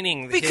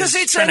 entertaining? Because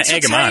his, it's trying to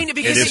egg him on.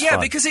 entertaining. It is fun.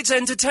 Because it's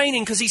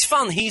entertaining. Because he's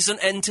fun. He's an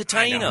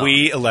entertainer.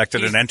 We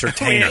elected an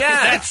entertainer.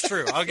 Yeah, That's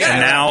true. I'll get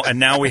And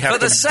now we have For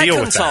to the deal second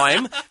with that.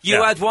 time, you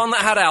Yeah. had one that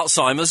had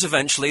Alzheimer's.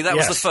 Eventually, that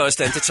was Yes. the first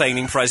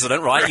entertaining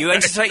president, right? You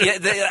entertain.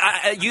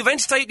 You've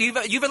entertained.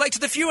 You've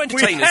elected a few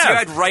entertainers. have. You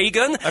had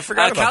Reagan. I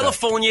forgot about that.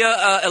 California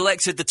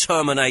elected the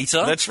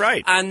Terminator. That's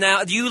right. And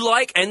now you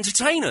like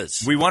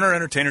entertainers. We want our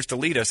entertainers to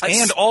lead us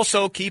and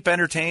also keep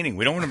entertaining.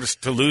 We don't want them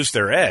to lose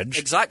their edge.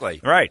 Exactly.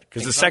 Right,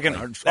 because the second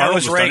That was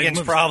Arnold done Reagan's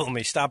it. problem.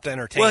 He stopped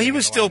entertaining. Well, he in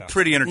was the still White House.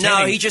 pretty entertaining.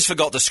 No, he just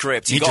forgot the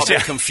script. He got just- a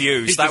bit he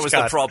confused. That just was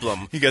got- the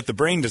problem. He got the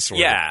brain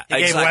disorder. Yeah, He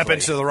gave exactly.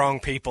 weapons to the wrong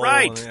people.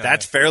 Right. Yeah.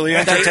 That's fairly They,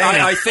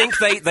 entertaining. I think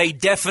they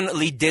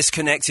definitely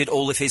disconnected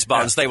all of his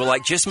buttons. They were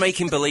like, just make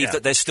him believe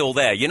that they're still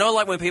there. You know,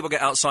 like when people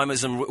get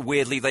Alzheimer's and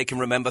weirdly they can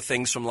remember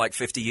things from like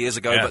 50 years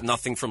ago, Yeah. but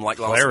nothing from like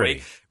last Clarity.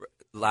 week.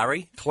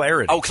 Larry?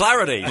 Clarity. Oh,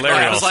 clarity. Larry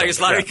Right, I was also. like,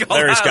 is Larry Yeah. got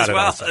Larry's that got as it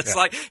well? also, It's yeah.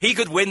 like, he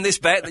could win this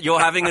bet that you're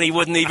having and he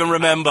wouldn't even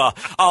remember.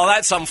 Oh,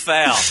 that's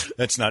unfair.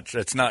 That's not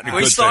a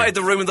We good started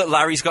thing. the rumour that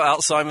Larry's got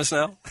Alzheimer's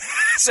now.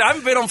 So I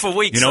haven't been on for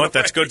weeks. You know what?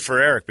 That's good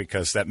for Eric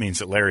because that means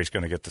that Larry's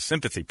going to get the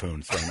sympathy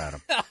poon thrown at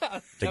him.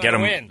 To get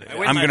him, win. I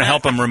win I'm my going to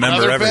help him remember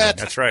Another everything. bet.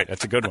 That's right.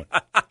 That's a good one.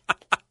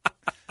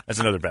 That's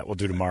another bet we'll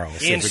do tomorrow. We'll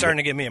see if Ian's we starting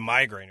to get- give me a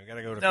migraine. We got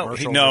to go to No,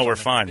 commercials. no, or we're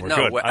something. fine. We're No,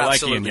 good. we're I like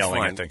absolutely Ian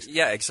yelling fine. at things.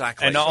 Yeah,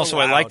 exactly. And So also,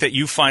 I loud. like that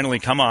you finally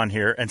come on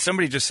here. And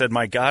somebody just said,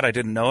 "My God, I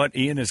didn't know it.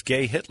 Ian is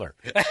gay Hitler."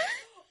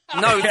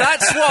 No,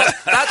 that's what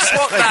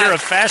Like you're a that.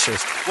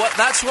 fascist.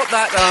 That's what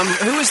that.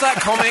 Who is that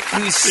comic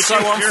who's so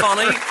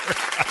unfunny?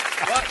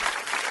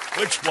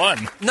 Which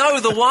one?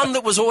 No, the one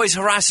that was always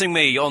harassing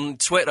me on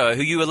Twitter,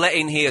 who you were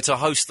letting here to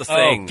host the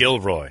thing. Oh,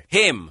 Gilroy.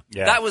 Him.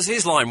 Yeah. That was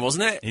his line,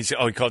 wasn't it? He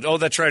called. Oh,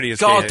 that's right. He is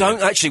God, gay.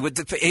 don't actually.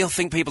 He'll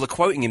think people are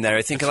quoting him there.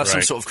 He'll think he'll have That's some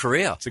right. sort of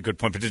career. That's a good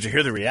point. But did you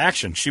hear the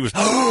reaction? She was.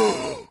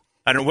 I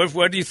don't know.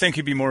 What do you think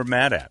he'd be more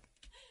mad at?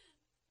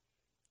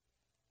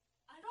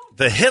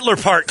 The Hitler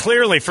part,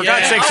 clearly. For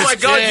God's sakes, Oh my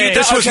God!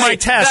 this was my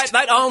test.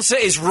 That answer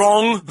is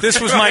wrong. This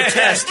was my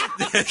test.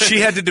 She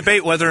had to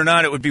debate whether or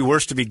not it would be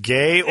worse to be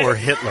gay or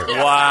Hitler.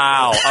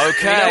 Wow. We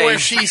Okay. know where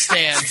she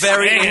stands.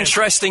 Very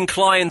interesting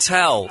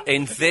clientele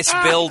in this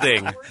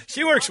building.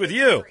 She works with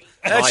you.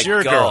 That's My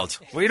your God.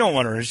 girl. We don't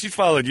want her. She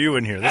followed you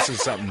in here. This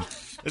is something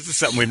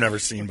we've never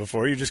seen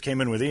before. You just came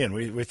in with Ian.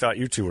 We thought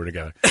you two were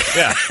together.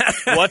 Yeah.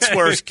 What's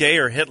worse, gay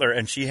or Hitler?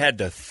 And she had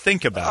to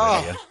think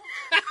about it, Ian.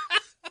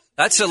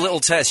 That's a little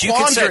test. You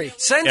Quandary. can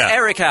send Yeah.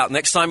 Eric out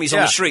next time he's on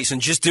Yeah. the streets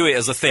and just do it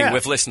as a thing Yeah.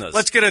 with listeners.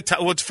 Let's get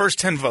first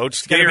 10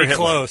 votes. gotta Gay or be Hitler?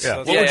 close. Yeah.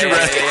 What What would you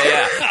rather?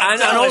 Yeah.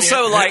 And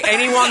also, like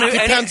anyone who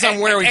Depends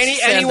on where we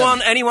send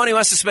them. anyone who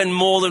has to spend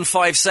more than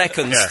 5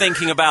 seconds Yeah.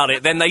 thinking about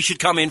it, then they should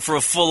come in for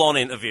a full-on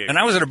interview. And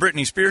I was at a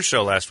Britney Spears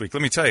show last week.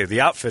 Let me tell you,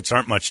 the outfits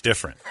aren't much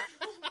different.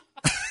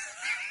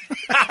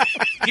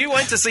 You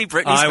went to see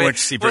Britney I Spears. went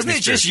to see Britney Wasn't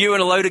it just Spears. you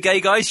and a load of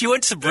gay guys? You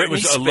went to Britney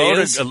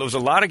Spears. It was a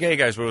lot of gay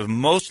guys, but it was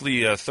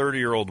mostly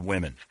 30-year-old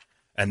women.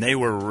 And they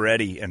were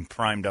ready and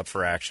primed up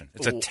for action.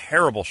 It's a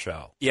terrible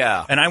show.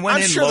 Yeah. And I went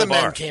I'm in sure low the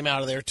bar. men came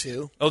out of there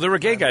too. Oh, there were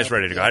gay guys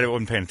ready to go. I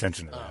wasn't paying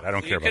attention to that. I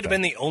don't care You about could that. have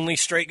been the only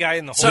straight guy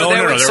in the whole. So, No, they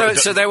no, were, no, so, there-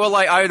 so they were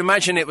like, I would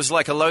imagine it was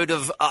like a load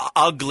of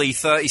ugly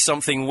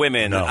 30-something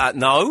women. No.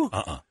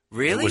 No?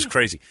 Really? It was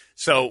crazy.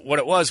 So what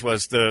it was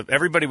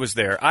everybody was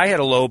there. I had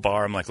a low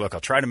bar. I'm like, look, I'll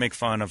try to make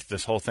fun of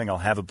this whole thing. I'll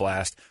have a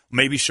blast.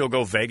 Maybe she'll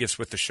go Vegas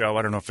with the show.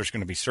 I don't know if there's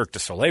going to be Cirque du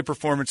Soleil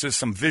performances,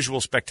 some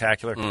visual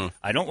spectacular.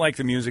 I don't like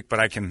the music,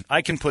 but I can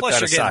put Plus, that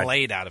you're aside. getting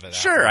laid out of it.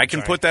 Sure, I can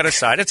Sorry. put that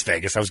aside. It's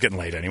Vegas. I was getting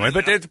late anyway.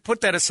 But put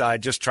that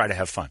aside. Just try to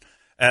have fun.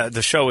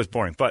 The show is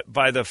boring. But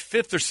by the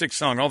 5th or 6th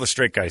song, all the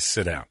straight guys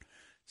sit down.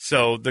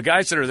 So the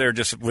guys that are there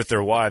just with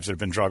their wives that have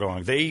been drug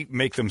along, they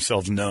make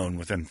themselves known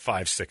within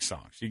 5-6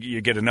 songs. You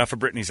get enough of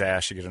Britney's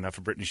ass, you get enough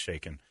of Britney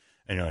shaking,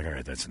 and you're like, all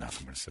right, that's enough.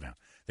 I'm going to sit down.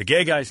 The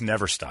gay guys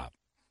never stop.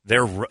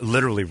 They're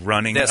literally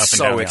running They're up and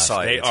so down the aisle.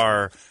 excited. They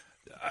are.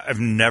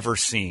 I've never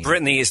seen.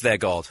 Britney is their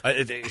god.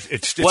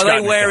 It's Were they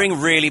gotten it wearing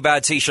down. really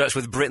bad T-shirts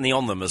with Britney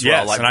on them as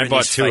Yes, well? Like and I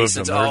bought Britney's 2 of face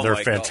them. and- They're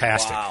my God,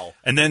 fantastic. wow.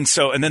 And then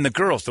the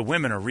girls, the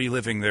women are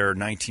reliving their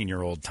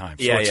 19-year-old time.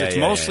 So Yeah, it's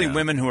yeah, mostly yeah.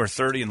 women who are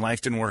 30 and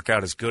life didn't work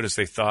out as good as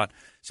they thought.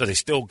 So they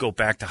still go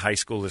back to high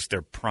school as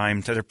their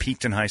prime. They're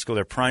peaked in high school.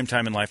 Their prime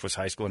time in life was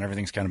high school, and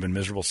everything's kind of been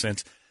miserable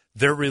since.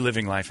 They're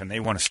reliving life, and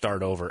they want to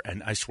start over.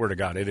 And I swear to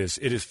God, it is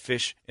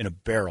fish in a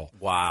barrel.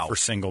 Wow. For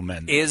single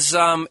men. Is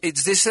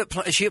this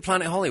is she at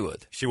Planet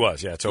Hollywood? She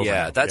was, yeah. It's over.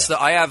 Yeah, now. that's yeah.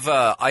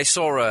 I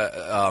saw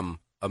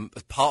a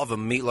part of a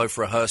Meatloaf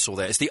rehearsal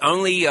there. It's the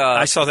only.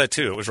 I saw that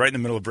too. It was right in the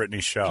middle of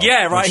Britney's show.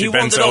 Yeah, When right. she He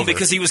bends wandered on over.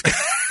 because he was.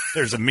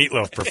 There's a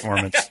Meatloaf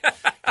performance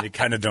you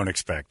kind of don't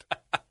expect.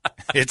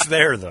 It's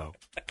there, though.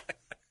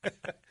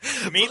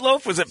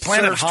 Meatloaf was at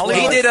Planet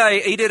Hollywood.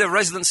 He did a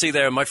residency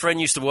there, and my friend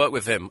used to work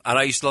with him, and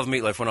I used to love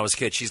Meatloaf when I was a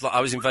kid. She's like,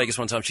 I was in Vegas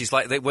one time. She's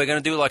like, we're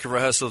going to do like a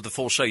rehearsal of the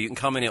full show. You can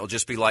come in, it'll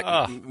just be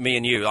like me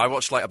and you. I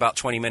watched like about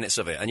 20 minutes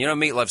of it, and you know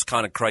Meatloaf's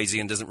kind of crazy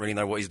and doesn't really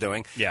know what he's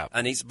doing. Yeah,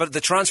 but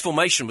the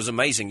transformation was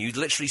amazing. You'd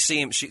literally see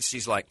him.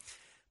 She's like,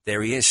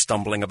 there he is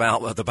stumbling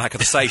about at the back of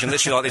the stage, and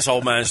literally like this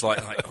old man's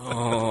like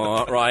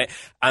oh, right,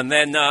 and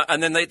then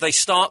they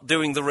start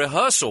doing the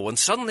rehearsal, and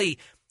suddenly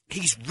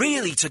he's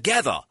really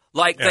together.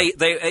 Like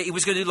he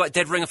was going to do like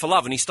Dead Ringer for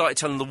Love, and he started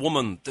telling the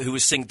woman who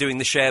was doing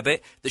the Cher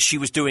bit that she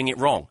was doing it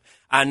wrong.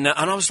 And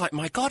I was like,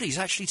 my God, he's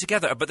actually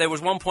together. But there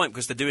was one point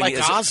because they're doing like it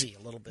Ozzy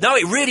a little bit. No,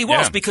 it really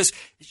was because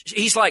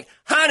he's like,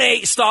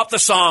 honey, stop the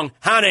song.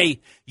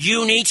 Honey,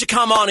 you need to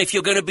come on if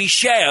you're going to be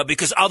Cher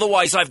because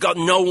otherwise I've got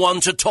no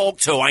one to talk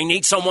to. I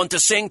need someone to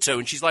sing to.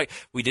 And she's like,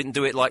 we didn't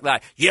do it like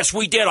that. Yes,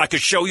 we did. I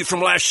could show you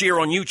from last year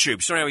on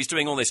YouTube. So anyway, he's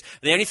doing all this.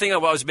 The only thing I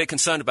was a bit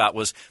concerned about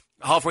was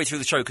halfway through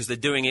the show, because they're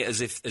doing it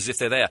as if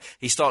they're there,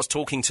 he starts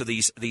talking to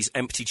these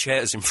empty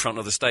chairs in front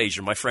of the stage,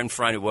 and my friend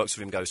Fran, who works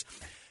with him, goes,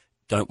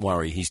 don't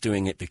worry, he's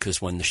doing it because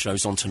when the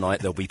show's on tonight,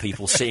 there'll be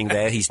people sitting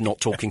there. He's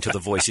not talking to the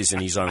voices in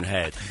his own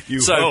head.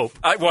 You hope.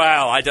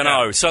 I don't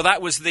know. So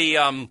that was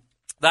and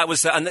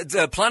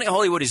the Planet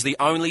Hollywood is the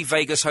only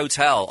Vegas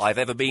hotel I've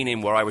ever been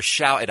in where I was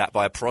shouted at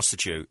by a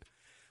prostitute.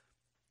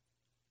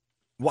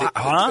 What?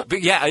 Huh?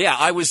 But yeah.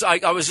 I was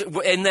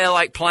in there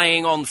like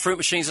playing on fruit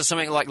machines or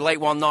something like late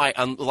one night,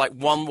 and like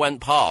one went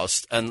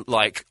past and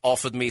like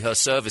offered me her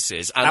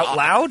services. And out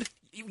loud?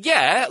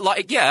 Yeah,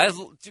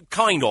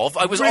 kind of.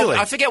 Really?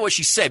 I forget what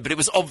she said, but it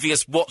was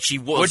obvious what she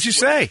was. What'd you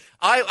say?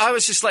 I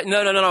was just like,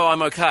 no,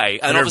 I'm okay.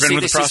 And have you ever obviously been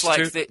with this a is like,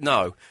 prostitute?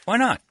 no. Why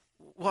not?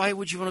 Why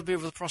would you want to be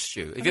with a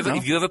prostitute?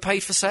 Have you ever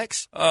paid for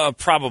sex?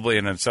 Probably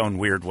in its own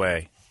weird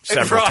way.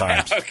 Several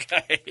times.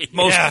 Okay.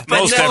 Most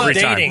every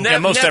time.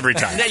 Every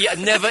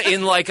time. Never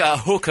in like a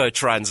hooker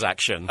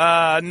transaction.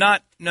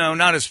 Not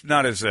as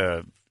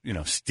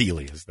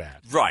steely as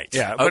that. Right.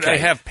 Yeah, but I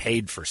have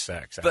paid for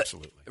sex,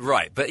 absolutely.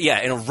 Right, but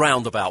yeah, in a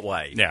roundabout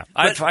way. Yeah.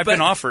 I've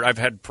been offered, I've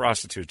had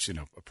prostitutes,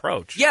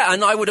 approach. Yeah,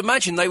 and I would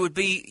imagine they would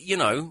be,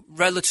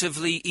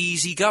 relatively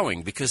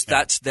easygoing because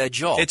that's their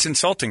job. It's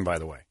insulting, by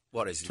the way.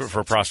 What is it?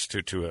 For a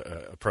prostitute to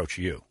approach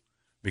you.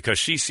 Because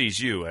she sees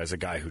you as a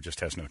guy who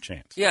just has no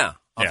chance. Yeah,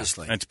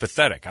 obviously. Yeah, it's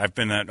pathetic. I've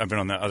been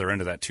on the other end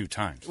of that 2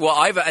 times. Well,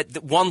 I've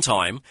at one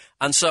time,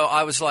 and so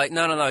I was like,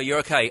 no, you're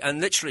okay. And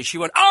literally, she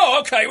went, oh,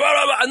 okay,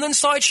 and then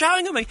started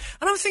shouting at me.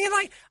 And I'm thinking,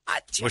 like,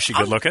 was she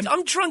good looking?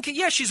 I'm drunk.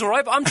 Yeah, she's all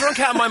right, but I'm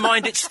drunk out of my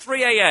mind. It's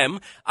 3 a.m.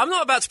 I'm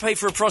not about to pay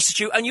for a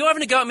prostitute, and you're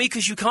having a go at me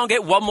because you can't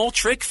get one more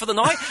trick for the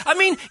night? I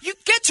mean, you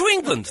get to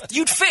England.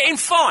 You'd fit in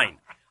fine.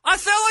 I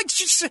felt like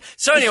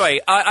so. Anyway,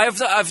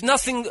 I've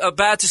nothing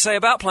bad to say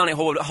about Planet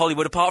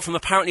Hollywood apart from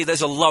apparently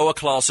there's a lower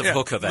class of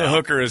hooker there. The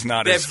hooker is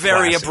not. They're as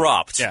very classy.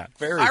 abrupt. Yeah,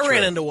 very. I true.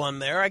 ran into one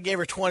there. I gave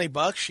her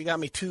 $20. She got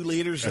me 2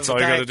 liters That's of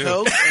all you Diet gotta do.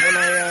 Coke, and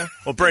then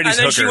well, Brady's and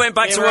then hooker. she went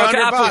back to work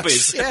at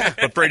Applebee's. Yeah.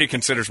 But Brady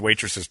considers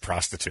waitresses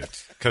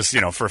prostitutes because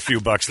for a few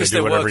bucks they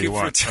do whatever you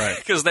want.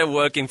 Because they're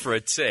working for a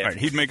tip. Right.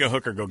 He'd make a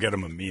hooker go get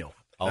him a meal.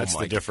 That's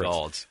the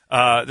difference.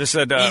 God. This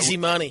said easy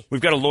money.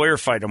 We've got a lawyer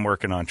fight I'm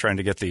working on, trying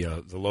to get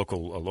the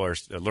local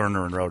lawyers,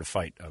 Lerner and Rowe, to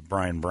fight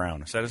Brian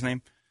Brown. Is that his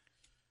name?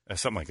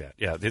 Something like that.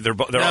 Yeah, they're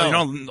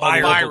Byron.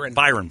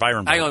 Byron.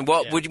 Hang on.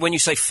 When you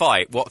say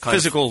fight, what kind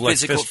physical, of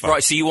physical? Fist fight.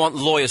 Right. So you want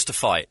lawyers to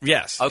fight?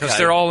 Yes. Okay. Because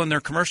they're all in their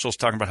commercials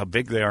talking about how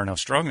big they are and how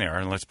strong they are,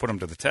 and let's put them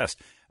to the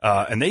test.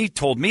 And they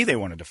told me they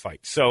wanted to fight.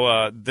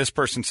 So this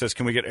person says,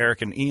 "Can we get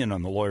Eric and Ian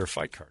on the lawyer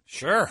fight card?"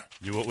 Sure.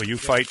 Will you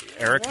fight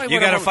Eric?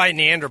 You got to fight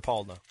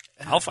Neanderthal though.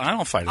 I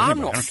don't fight anybody.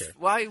 I don't care.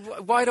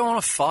 Why do I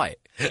want to fight?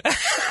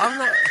 I'm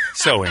not.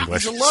 So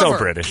English. He's a lover. So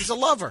British. He's a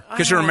lover.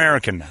 Because you're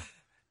American now.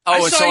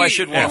 Oh, and so I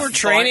should want You were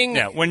training.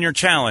 Yeah, when you're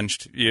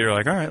challenged, you're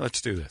like, all right,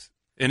 let's do this.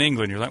 In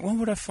England, you're like, well,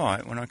 would I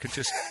fight when I could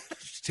just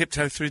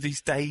tiptoe through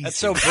these days? That's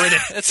so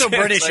British. That's so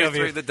British of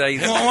you. Through the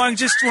days. Well,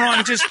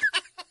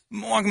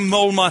 I can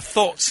mold my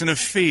thoughts in a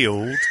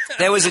field.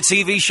 There was a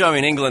TV show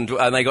in England,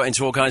 and they got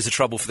into all kinds of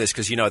trouble for this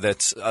because,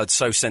 they're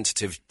so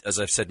sensitive, as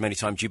I've said many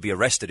times, you'd be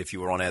arrested if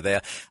you were on air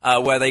there,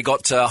 where they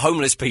got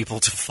homeless people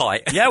to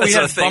fight. Yeah, we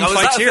had bum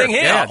fights here.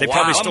 Yeah, they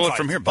probably stole it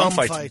from here. Bum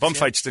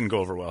fights didn't go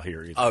over well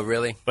here either. Oh,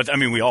 really? But,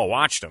 we all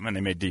watched them, and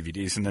they made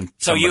DVDs. And then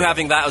so you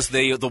having that as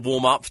the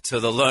warm-up to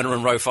the Lerner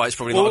and Rowe fight is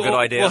probably not a good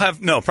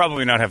idea?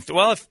 Probably not have to.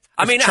 Well, if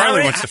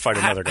Charlie wants to fight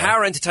another guy.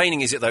 How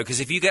entertaining is it, though? Because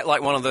if you get,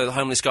 like, one of the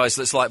homeless guys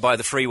that's, like, by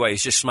the freeway,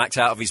 he's just smacked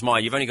out of his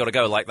mind, you've only got to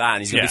go like that,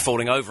 and he's going to be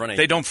falling over, isn't he?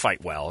 They don't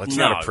fight well. It's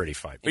not a pretty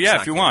fight. But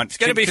yeah, if you want. It's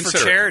going to be for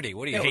charity.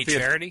 What do you hate,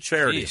 charity?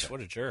 Charity. Jeez, what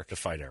a jerk. To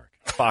fight Eric.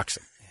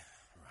 Boxing.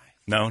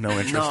 No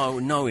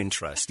interest? No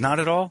interest. Not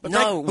at all? But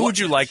no. Who would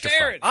you like to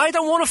fight? I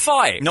don't want to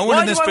fight. No one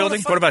in this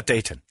building? What about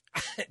Dayton?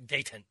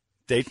 Dayton.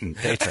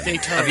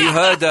 Have you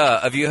heard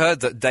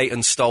that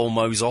Dayton stole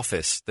Mo's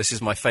office? This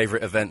is my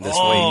favourite event this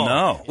week.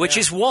 No. Which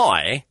is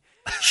why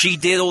she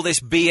did all this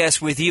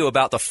BS with you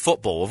about the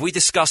football. Have we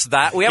discussed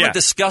that? We haven't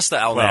discussed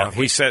that out there.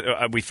 We said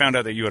we found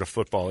out that you had a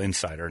football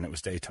insider, and it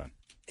was Dayton.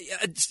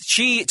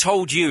 she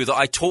told you that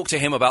I talked to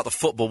him about the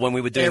football when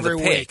we were doing Every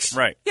the week. picks.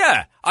 Right.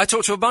 Yeah, I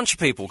talked to a bunch of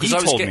people. He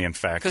told me, in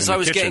fact, because in I the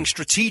was kitchen. getting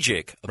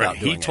strategic about Right.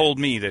 doing He told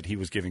me that he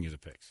was giving you the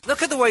picks. it.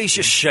 Look at the way he's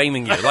just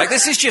shaming you. Like,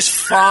 this is just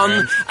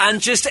fun,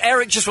 and just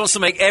Eric just wants to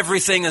make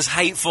everything as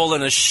hateful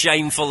and as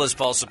shameful as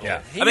possible.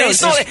 Yeah. I mean,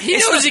 it's not. He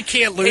knows he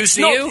can't lose it's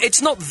to not, you.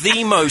 It's not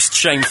the most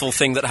shameful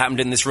thing that happened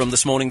in this room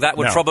this morning. That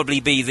would No. probably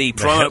be the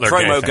Hitler gay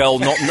promo thing. girl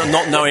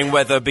not knowing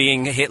whether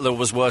being Hitler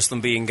was worse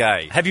than being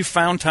gay. Have you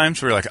found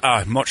times where you're like,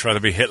 I'd much rather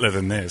be Hitler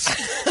than this?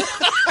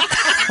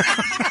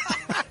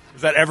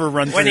 Does that ever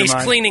run through When your he's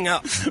mind? cleaning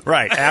up.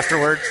 Right,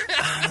 afterwards,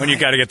 when you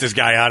got to get this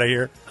guy out of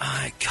here.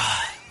 My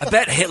God. I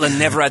bet Hitler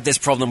never had this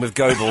problem with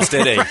Goebbels,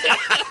 did he?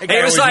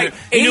 He was always like,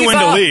 he knew when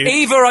to leave.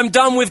 Eva, I'm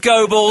done with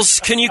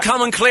Goebbels. Can you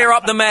come and clear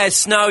up the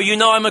mess? No, you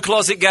know I'm a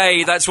closet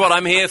gay. That's what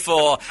I'm here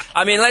for.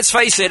 I mean, let's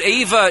face it,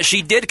 Eva,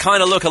 she did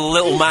kind of look a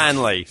little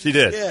manly. She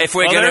did. If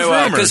we're Well, going there's to,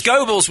 rumors. because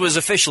Goebbels was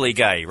officially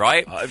gay,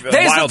 right? wild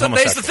There's the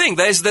homosexual. thing.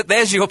 That's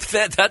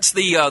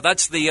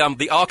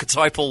the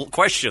archetypal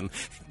question.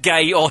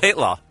 Gay or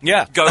Hitler?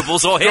 Yeah.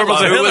 Goebbels or Hitler?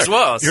 Goebbels or Who was Hitler.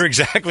 worse? You're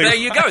exactly There right.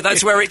 you go.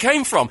 That's where it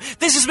came from.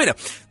 This has been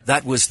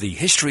that was the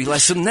history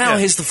lesson. Now Yeah.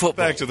 here's the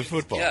football. Back to the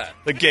football. Yeah.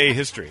 The gay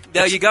history.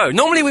 There you go.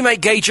 Normally we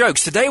make gay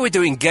jokes. Today we're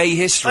doing gay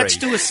history. Let's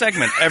do a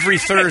segment every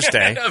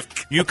Thursday.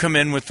 You come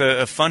in with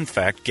a fun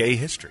fact, gay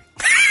history.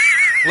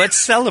 Let's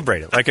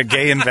celebrate it, like a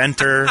gay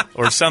inventor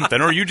or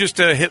something. Or you just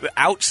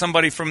out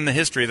somebody from the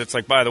history that's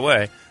like, by the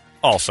way,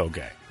 also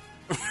gay.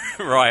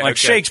 right. Like okay.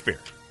 Shakespeare.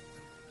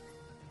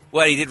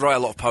 Well, he did write a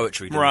lot of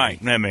poetry, didn't Right.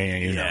 he? I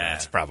mean, you know, Yeah,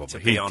 that's probably. to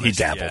be He honest,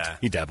 dabbled. yeah.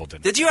 He dabbled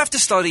in it. Did you have to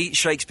study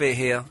Shakespeare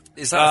here?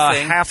 Is that a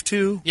thing? Have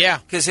to? Yeah.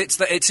 Because it's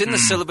in the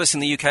syllabus in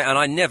the UK, and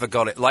I never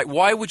got it. Like,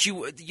 why would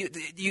you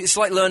it's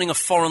like learning a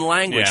foreign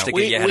language Yeah. to get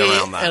We your head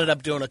around that. ended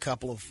up doing a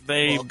couple of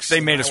They books,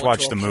 made and us I went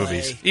watch to the a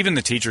movies. play. Even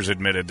the teachers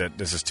admitted that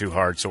this is too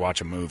hard, so watch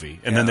a movie.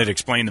 And then they'd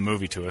explain the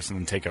movie to us and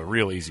then take a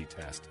real easy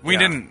test. We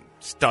didn't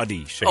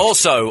study Shakespeare.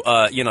 Also,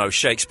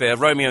 Shakespeare,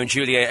 Romeo and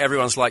Juliet,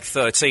 everyone's like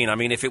 13. I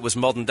mean, if it was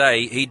modern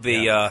day, he'd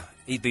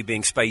be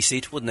being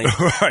Spacey'd, wouldn't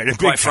he? Right, a big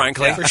Quite time.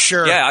 frankly. For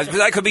sure. Yeah,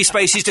 that could be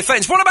Spacey's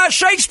defense. What about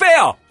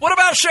Shakespeare? What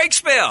about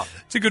Shakespeare?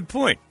 It's a good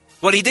point.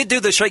 Well, he did do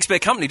the Shakespeare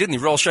Company, didn't he?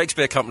 Royal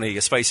Shakespeare Company,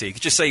 Spacey. You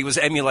could just say he was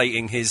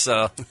emulating his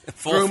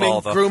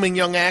forefather. grooming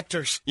young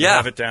actors. We Yeah.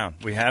 have it down.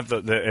 We have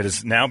it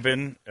has now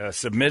been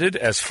submitted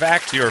as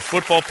fact. Your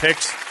football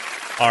picks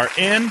are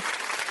in.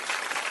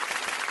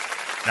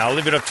 Now, I'll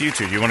leave it up to you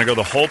two. Do you want to go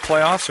the whole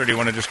playoffs, or do you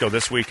want to just go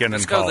this weekend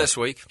Let's and go call it? this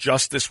week.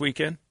 Just this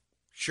weekend?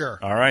 Sure.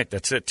 All right,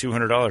 that's it.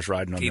 $200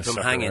 riding on Keep this 'em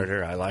sucker hanging. right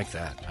here. I like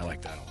that. I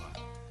like that a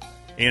lot.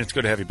 Ian, it's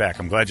good to have you back.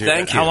 I'm glad you.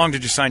 Thank you. How long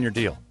did you sign your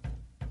deal?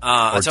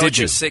 I Or told did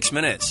you you? 6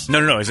 minutes.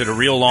 No. Is it a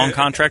real long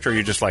contract, or are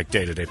you just like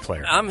day-to-day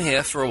player? I'm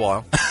here for a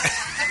while.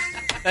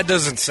 That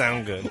doesn't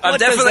sound good. I'm What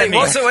does definitely. that mean?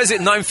 What is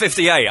it?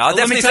 9:58. I Let me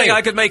definitely tell think you.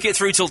 I could make it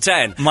through till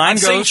 10. Mine I've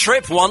seen goes-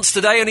 Tripp once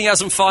today, and he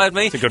hasn't fired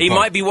me. a good He point.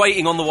 might be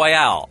waiting on the way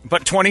out.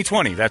 But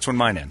 2020, that's when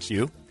mine ends.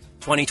 You?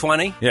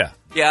 2020. Yeah.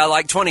 Yeah,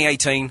 like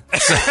 2018.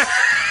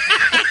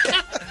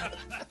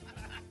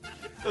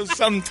 So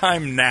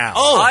sometime now.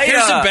 Oh, I,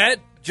 here's a bet,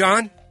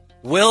 John.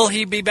 Will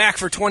he be back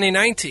for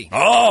 2019?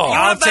 Oh, You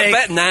have that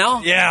bet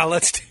now. Yeah,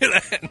 let's do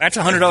that. that's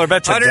a $100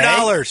 bet today.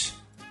 $100.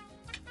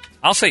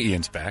 I'll say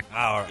Ian's back.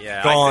 Oh,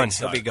 Yeah, I gone. think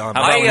so. He'll be gone.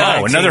 How about I,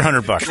 Mo? Another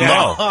 $100. Yeah.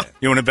 Mo.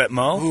 You want to bet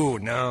Mo? Ooh,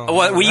 no.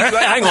 Well,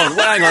 hang on.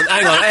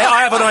 I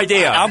have an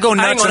idea. I'll go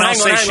nuts and I'll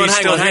say she's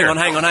still here.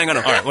 Hang on.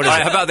 All right, what is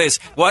it? How about this?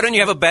 Why don't you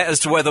have a bet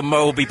as to whether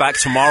Mo will be back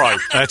tomorrow?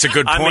 That's a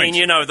good point. I mean,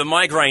 you know, the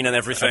migraine and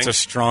everything. That's a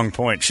strong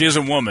point. She is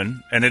a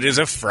woman, and it is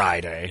a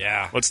Friday.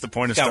 Yeah. What's the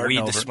point of Got starting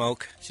weed over? to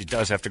smoke. She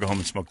does have to go home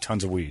and smoke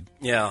tons of weed.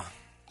 Yeah.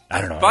 I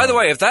don't know. By the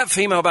way, if that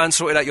female band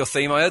sorted out your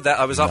theme, I heard that.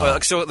 I was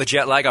up, still at the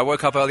jet lag. I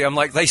woke up early. I'm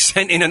like, they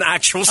sent in an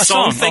actual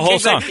song, a whole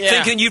song.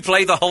 thinking you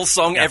play the whole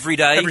song every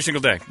day. Every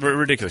single day.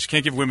 Ridiculous. You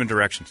can't give women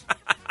directions.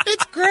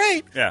 It's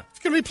great. Yeah. It's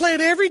going to be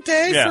played every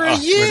day Yeah. for a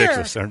year.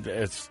 Ridiculous.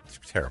 It's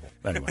terrible.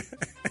 Anyway.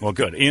 Well,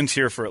 good. Ian's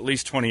here for at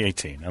least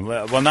 2018.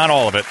 Well, not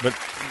all of it, but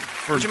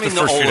for What do you mean the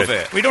not first all few of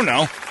days. it? We don't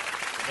know.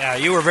 Yeah,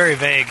 you were very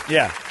vague.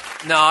 Yeah.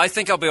 No, I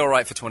think I'll be all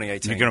right for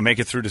 2018. You're going to make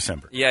it through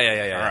December.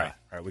 Yeah.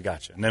 All right, we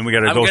got you. And then we got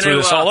to I'm go gonna, through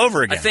this all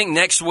over again. I think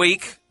next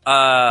week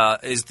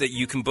is that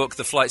you can book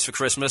the flights for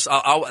Christmas.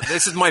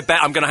 This is my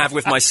bet I'm going to have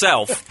with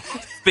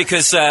myself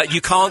because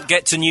you can't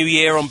get to New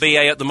Year on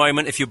BA at the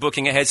moment if you're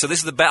booking ahead. So this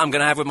is the bet I'm going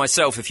to have with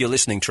myself if you're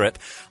listening, Trip.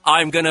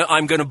 I'm going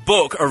to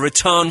book a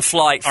return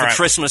flight for All right.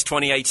 Christmas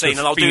 2018, To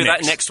and I'll do that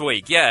Phoenix. next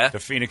week. Yeah. to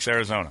Phoenix,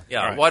 Arizona. Yeah.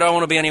 All right. Why do I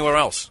want to be anywhere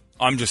else?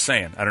 I'm just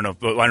saying. I don't know.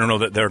 But I don't know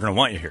that they're going to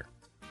want you here.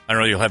 I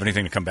don't know you'll have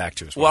anything to come back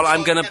to. Well,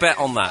 I'm going to bet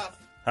on that.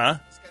 Huh?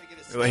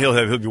 Well,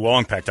 he'll be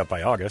long packed up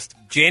by August.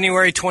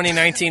 January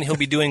 2019, he'll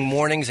be doing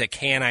mornings at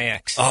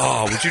KNIX.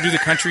 Oh, would you do the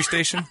country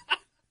station?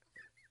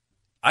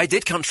 I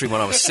did country when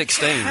I was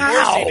 16. Of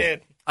course he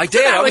did. I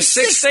did. I was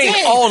 16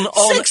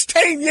 on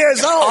 16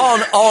 years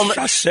old. on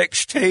Just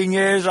 16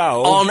 years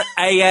old. on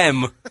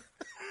AM.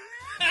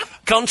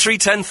 Country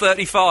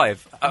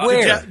 1035.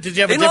 Where? Did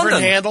you have a In different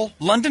London. handle?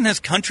 London has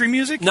country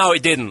music? No,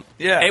 it didn't.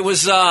 Yeah. It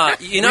was, Were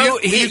you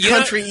you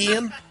Country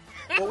Ian?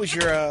 What was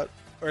your,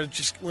 or it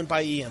just went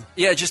by Ian?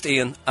 Yeah, just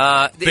Ian.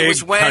 Big it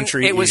was when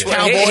country it was Ian.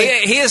 when, Cowboy?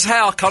 here's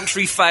how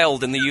country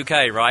failed in the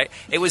UK, right?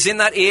 It was in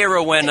that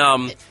era when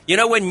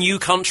when New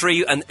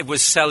Country and it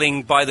was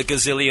selling by the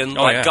gazillion,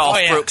 Oh, like yeah. Garth Oh,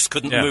 yeah. Brooks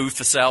couldn't Yeah. move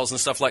for sales and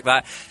stuff like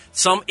that.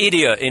 Some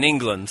idiot in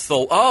England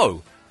thought,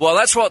 oh, well,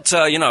 that's what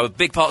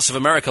big parts of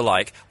America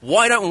like.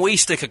 Why don't we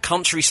stick a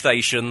country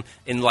station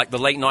in like the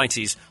late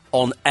 90s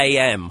on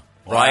AM?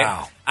 Right?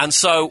 Wow. And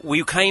so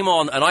we came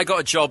on, and I got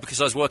a job because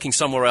I was working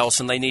somewhere else,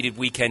 and they needed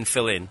weekend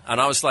fill-in.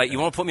 And I was like, you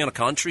want to put me on a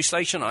country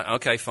station?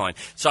 Okay, fine.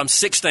 So I'm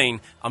 16,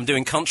 I'm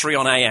doing country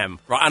on AM,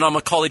 right? And I'm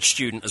a college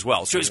student as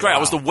well. So it was great. I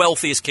was the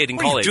wealthiest kid in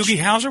college. Doogie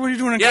Howser? What are you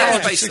doing in Yeah,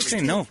 college at basically.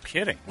 16? No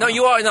kidding. No,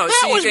 you are. No,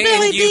 see, was in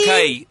Billy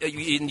the UK,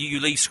 you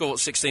leave school at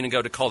 16 and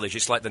go to college.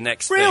 It's like the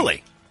next thing.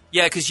 Really?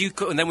 Yeah, because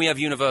and then we have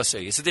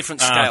university. It's a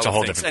different scale. it's a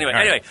whole of things. different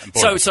Anyway, thing. All right,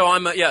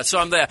 I'm bored. so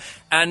I'm there,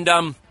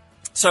 and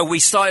so we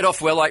started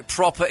off. We're like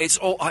proper. It's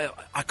all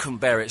I couldn't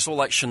bear it. It's all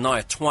like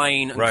Shania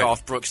Twain and Right.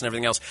 Garth Brooks and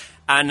everything else.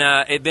 And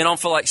it'd been on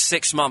for like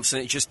 6 months,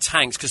 and it just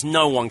tanks because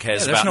no one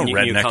cares Yeah, there's about no new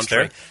rednecks country.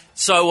 there.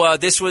 So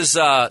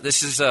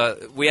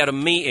we had a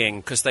meeting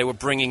because they were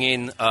bringing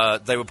in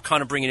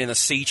a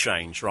sea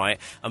change, right?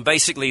 And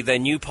basically their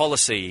new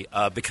policy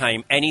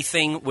became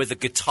anything with a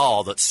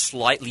guitar that's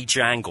slightly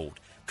jangled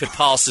could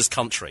pass as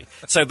country.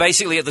 So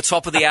basically at the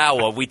top of the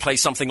hour we'd play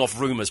something off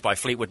Rumours by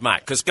Fleetwood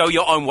Mac because Go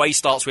Your Own Way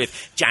starts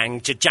with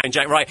jang, jang,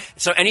 jang, right?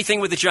 So anything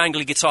with the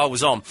jangly guitar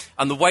was on.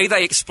 And the way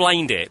they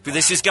explained it, but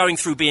this is going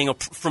through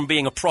from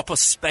being a proper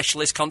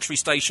specialist country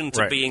station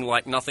to Right. being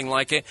like nothing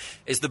like it,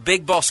 is the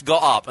big boss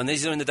got up, and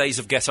these are in the days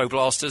of Ghetto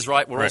Blasters,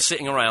 right? We're all Right.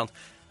 sitting around,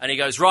 and he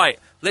goes, right,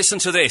 listen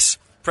to this.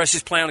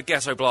 Presses play on a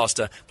Ghetto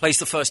Blaster, plays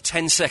the first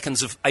 10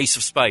 seconds of Ace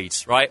of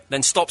Spades, right?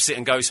 Then stops it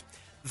and goes,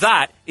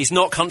 that is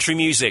not country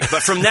music,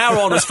 but from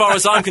now on, as far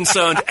as I'm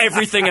concerned,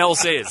 everything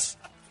else is.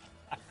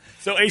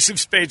 So Ace of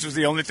Spades was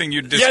the only thing you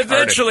Yeah, discarded.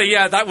 literally,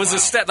 yeah, that was a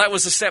step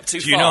too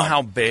far. Do you know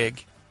how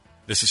big,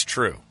 this is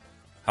true,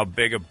 how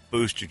big a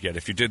boost you'd get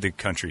if you did the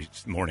country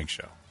morning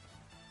show?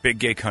 Big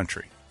gay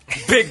country.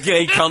 big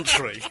gay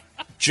country?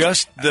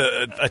 Just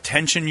the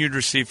attention you'd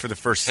receive for the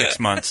first 6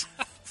 months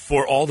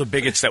for all the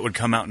bigots that would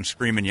come out and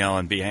scream and yell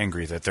and be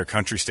angry that their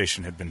country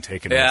station had been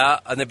taken away. Yeah,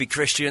 and there'd be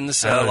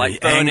Christians Oh, like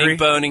be angry?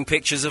 burning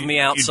pictures of me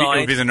It outside.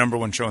 would be the number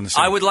one show in the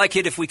city. I would like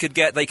it if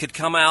they could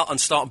come out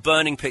and start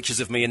burning pictures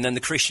of me, and then the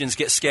Christians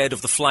get scared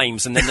of the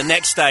flames, and then the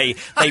next day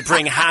they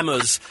bring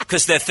hammers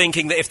because they're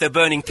thinking that if they're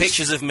burning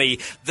pictures of me,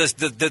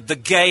 the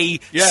gay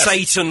Yes.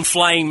 Satan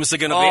flames are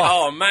going to be.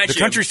 Oh, imagine the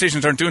country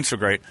stations aren't doing so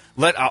great.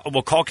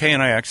 We'll call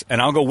KNIX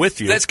and I'll go with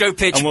you. Let's go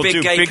pitch and we'll big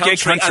do gay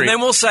country, and then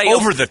we'll say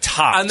over the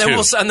top. and then too.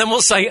 we'll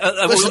say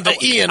Listen to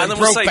Ian and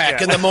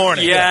Brokeback in the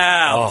morning.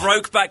 Yeah,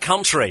 Brokeback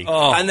Country.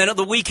 And then at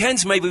the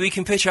weekends, maybe we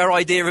can pitch our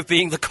idea of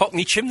being the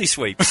Cockney Chimney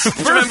Sweeps. Do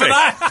you remember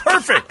that?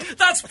 Perfect.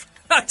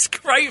 That's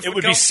great. It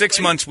would be 6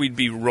 months. We'd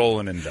be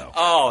rolling in dough.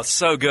 Oh,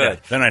 so good. Yeah,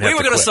 then I'd we have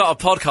were to going to quit.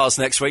 start a podcast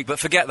next week, but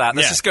forget that.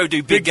 Let's Yeah. just go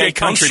do Big Gay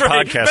Country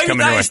podcast Maybe coming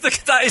that your is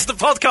that is the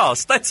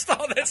podcast. Let's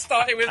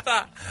start it with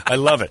that. I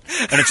love it.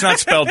 And it's not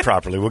spelled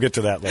properly. We'll get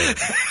to that later.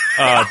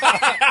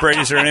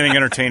 Brady, is there anything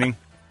entertaining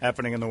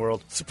happening in the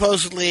world?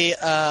 Supposedly,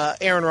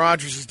 Aaron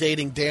Rodgers is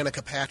dating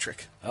Danica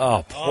Patrick.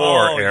 Oh,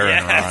 poor Aaron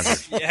yes.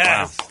 Rodgers.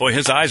 Yes. Wow. Boy,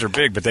 his eyes are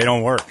big, but they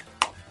don't work.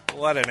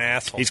 What an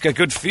asshole. He's got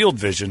good field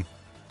vision,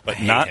 but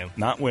hate him.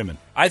 not women.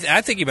 I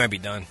think he might be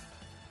done.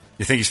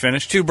 You think he's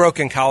finished? 2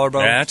 broken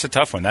collarbones. Yeah, that's a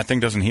tough one. That thing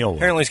doesn't heal well.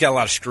 Apparently he's got a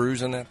lot of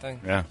screws in that thing.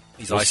 Yeah.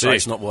 His We'll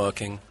eyesight's see. not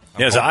working.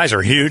 Yeah, his eyes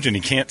are huge, and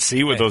he can't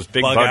see with those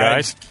big bug Bug-eyed.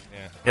 eyes.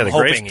 Yeah, Yeah, I'm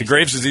hoping the he's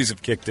Graves disease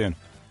have kicked in.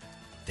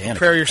 Danica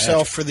Prepare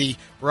yourself Patrick. for the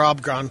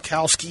Rob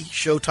Gronkowski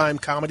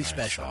Showtime comedy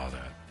special.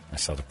 I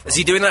saw the promo. Is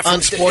he doing that from?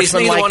 Isn't he the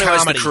Unsportsmanlike one who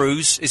has the comedy.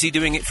 cruise? Is he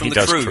doing it from He the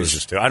does cruise?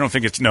 cruises too. I don't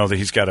think it's that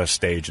he's got a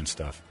stage and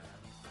stuff.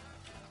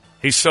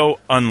 He's so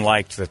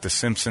unliked that The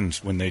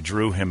Simpsons, when they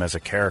drew him as a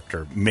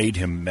character, made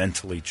him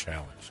mentally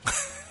challenged.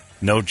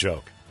 No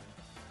joke.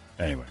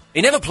 Anyway.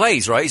 He never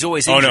plays, right? He's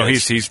always Oh injured. no,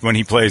 he's when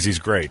he plays, he's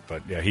great.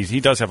 But yeah, he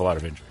does have a lot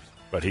of injuries.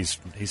 But he's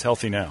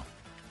healthy now.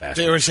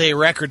 Bastard. There was a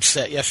record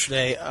set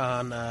yesterday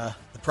on The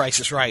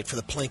Price is Right for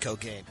the Plinko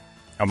game.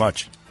 How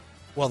much?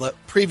 Well, the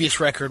previous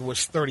record was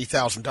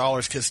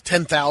 $30,000 because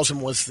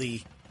 $10,000 was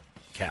the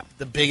Cap.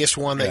 the biggest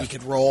one that Yeah. you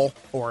could roll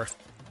or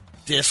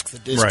the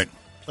disc Right.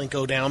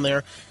 Plinko down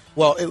there.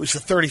 Well, it was the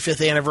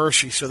 35th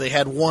anniversary, so they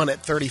had one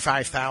at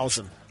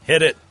 $35,000.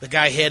 Hit it. The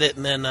guy hit it,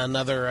 and then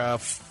another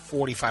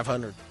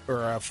 4,500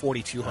 or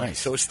 4,200. Nice.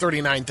 So it's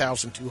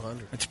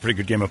 39,200. That's a pretty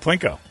good game of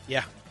Plinko.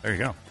 Yeah. There you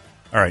go.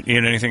 All right,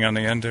 Ian, anything on the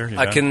end there?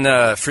 I can,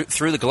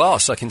 through the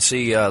glass, I can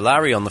see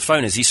Larry on the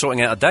phone. Is he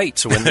sorting out a date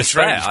to win this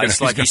right. bet?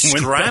 It's like he's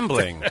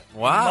scrambling.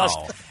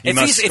 Wow. If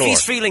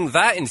he's feeling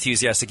that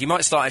enthusiastic, he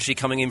might start actually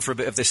coming in for a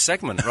bit of this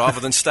segment rather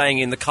than staying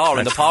in the car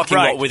in the parking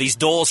lot with his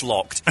doors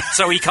locked,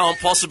 so he can't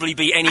possibly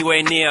be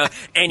anywhere near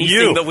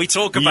anything that we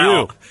talk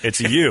about.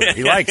 It's you.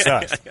 He likes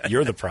us.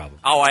 You're the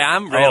problem. Oh, I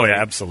am? Really? Oh,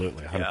 yeah,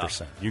 absolutely.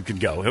 100%. Yeah. You can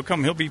go. He'll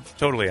come. He'll be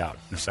totally out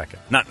in a second.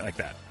 Not like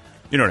that.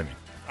 You know what I mean?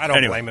 I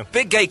don't blame him.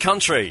 Big Gay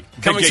Country.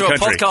 Coming to a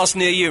podcast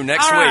near you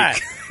next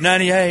week.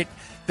 98.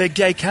 Big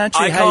Gay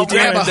Country. How you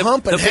doing? Grab a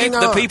hump and hang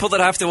on. The people that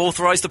have to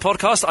authorize the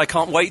podcast, I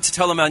can't wait to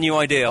tell them our new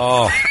idea.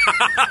 Oh.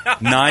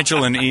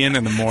 Nigel and Ian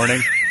in the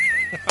morning.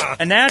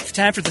 And now it's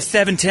time for the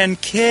 710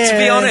 Kiss. To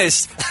be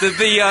honest,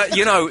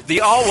 the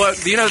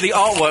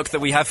artwork that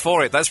we have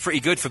for it, that's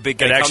pretty good for Big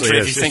Gay Country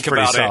if you think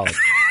about it.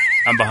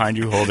 I'm behind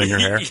you holding your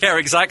hair. Yeah,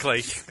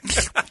 exactly.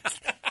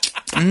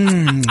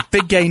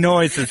 Big gay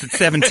noises at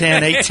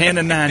 710, 810,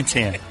 and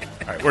 910.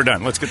 All right, we're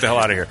done. Let's get the hell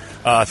out of here.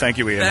 Thank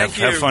you, Ian.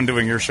 Have fun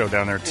doing your show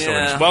down there at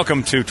Sillings.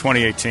 Welcome to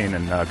 2018,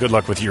 and good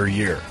luck with your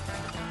year.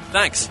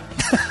 Thanks.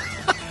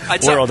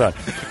 We're all done.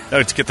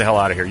 Let's get the hell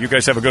out of here. You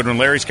guys have a good one.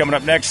 Larry's coming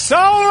up next. So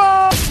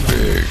long!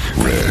 Big,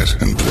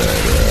 red, and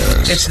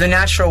badass. It's the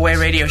natural way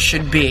radio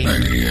should be.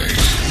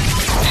 98.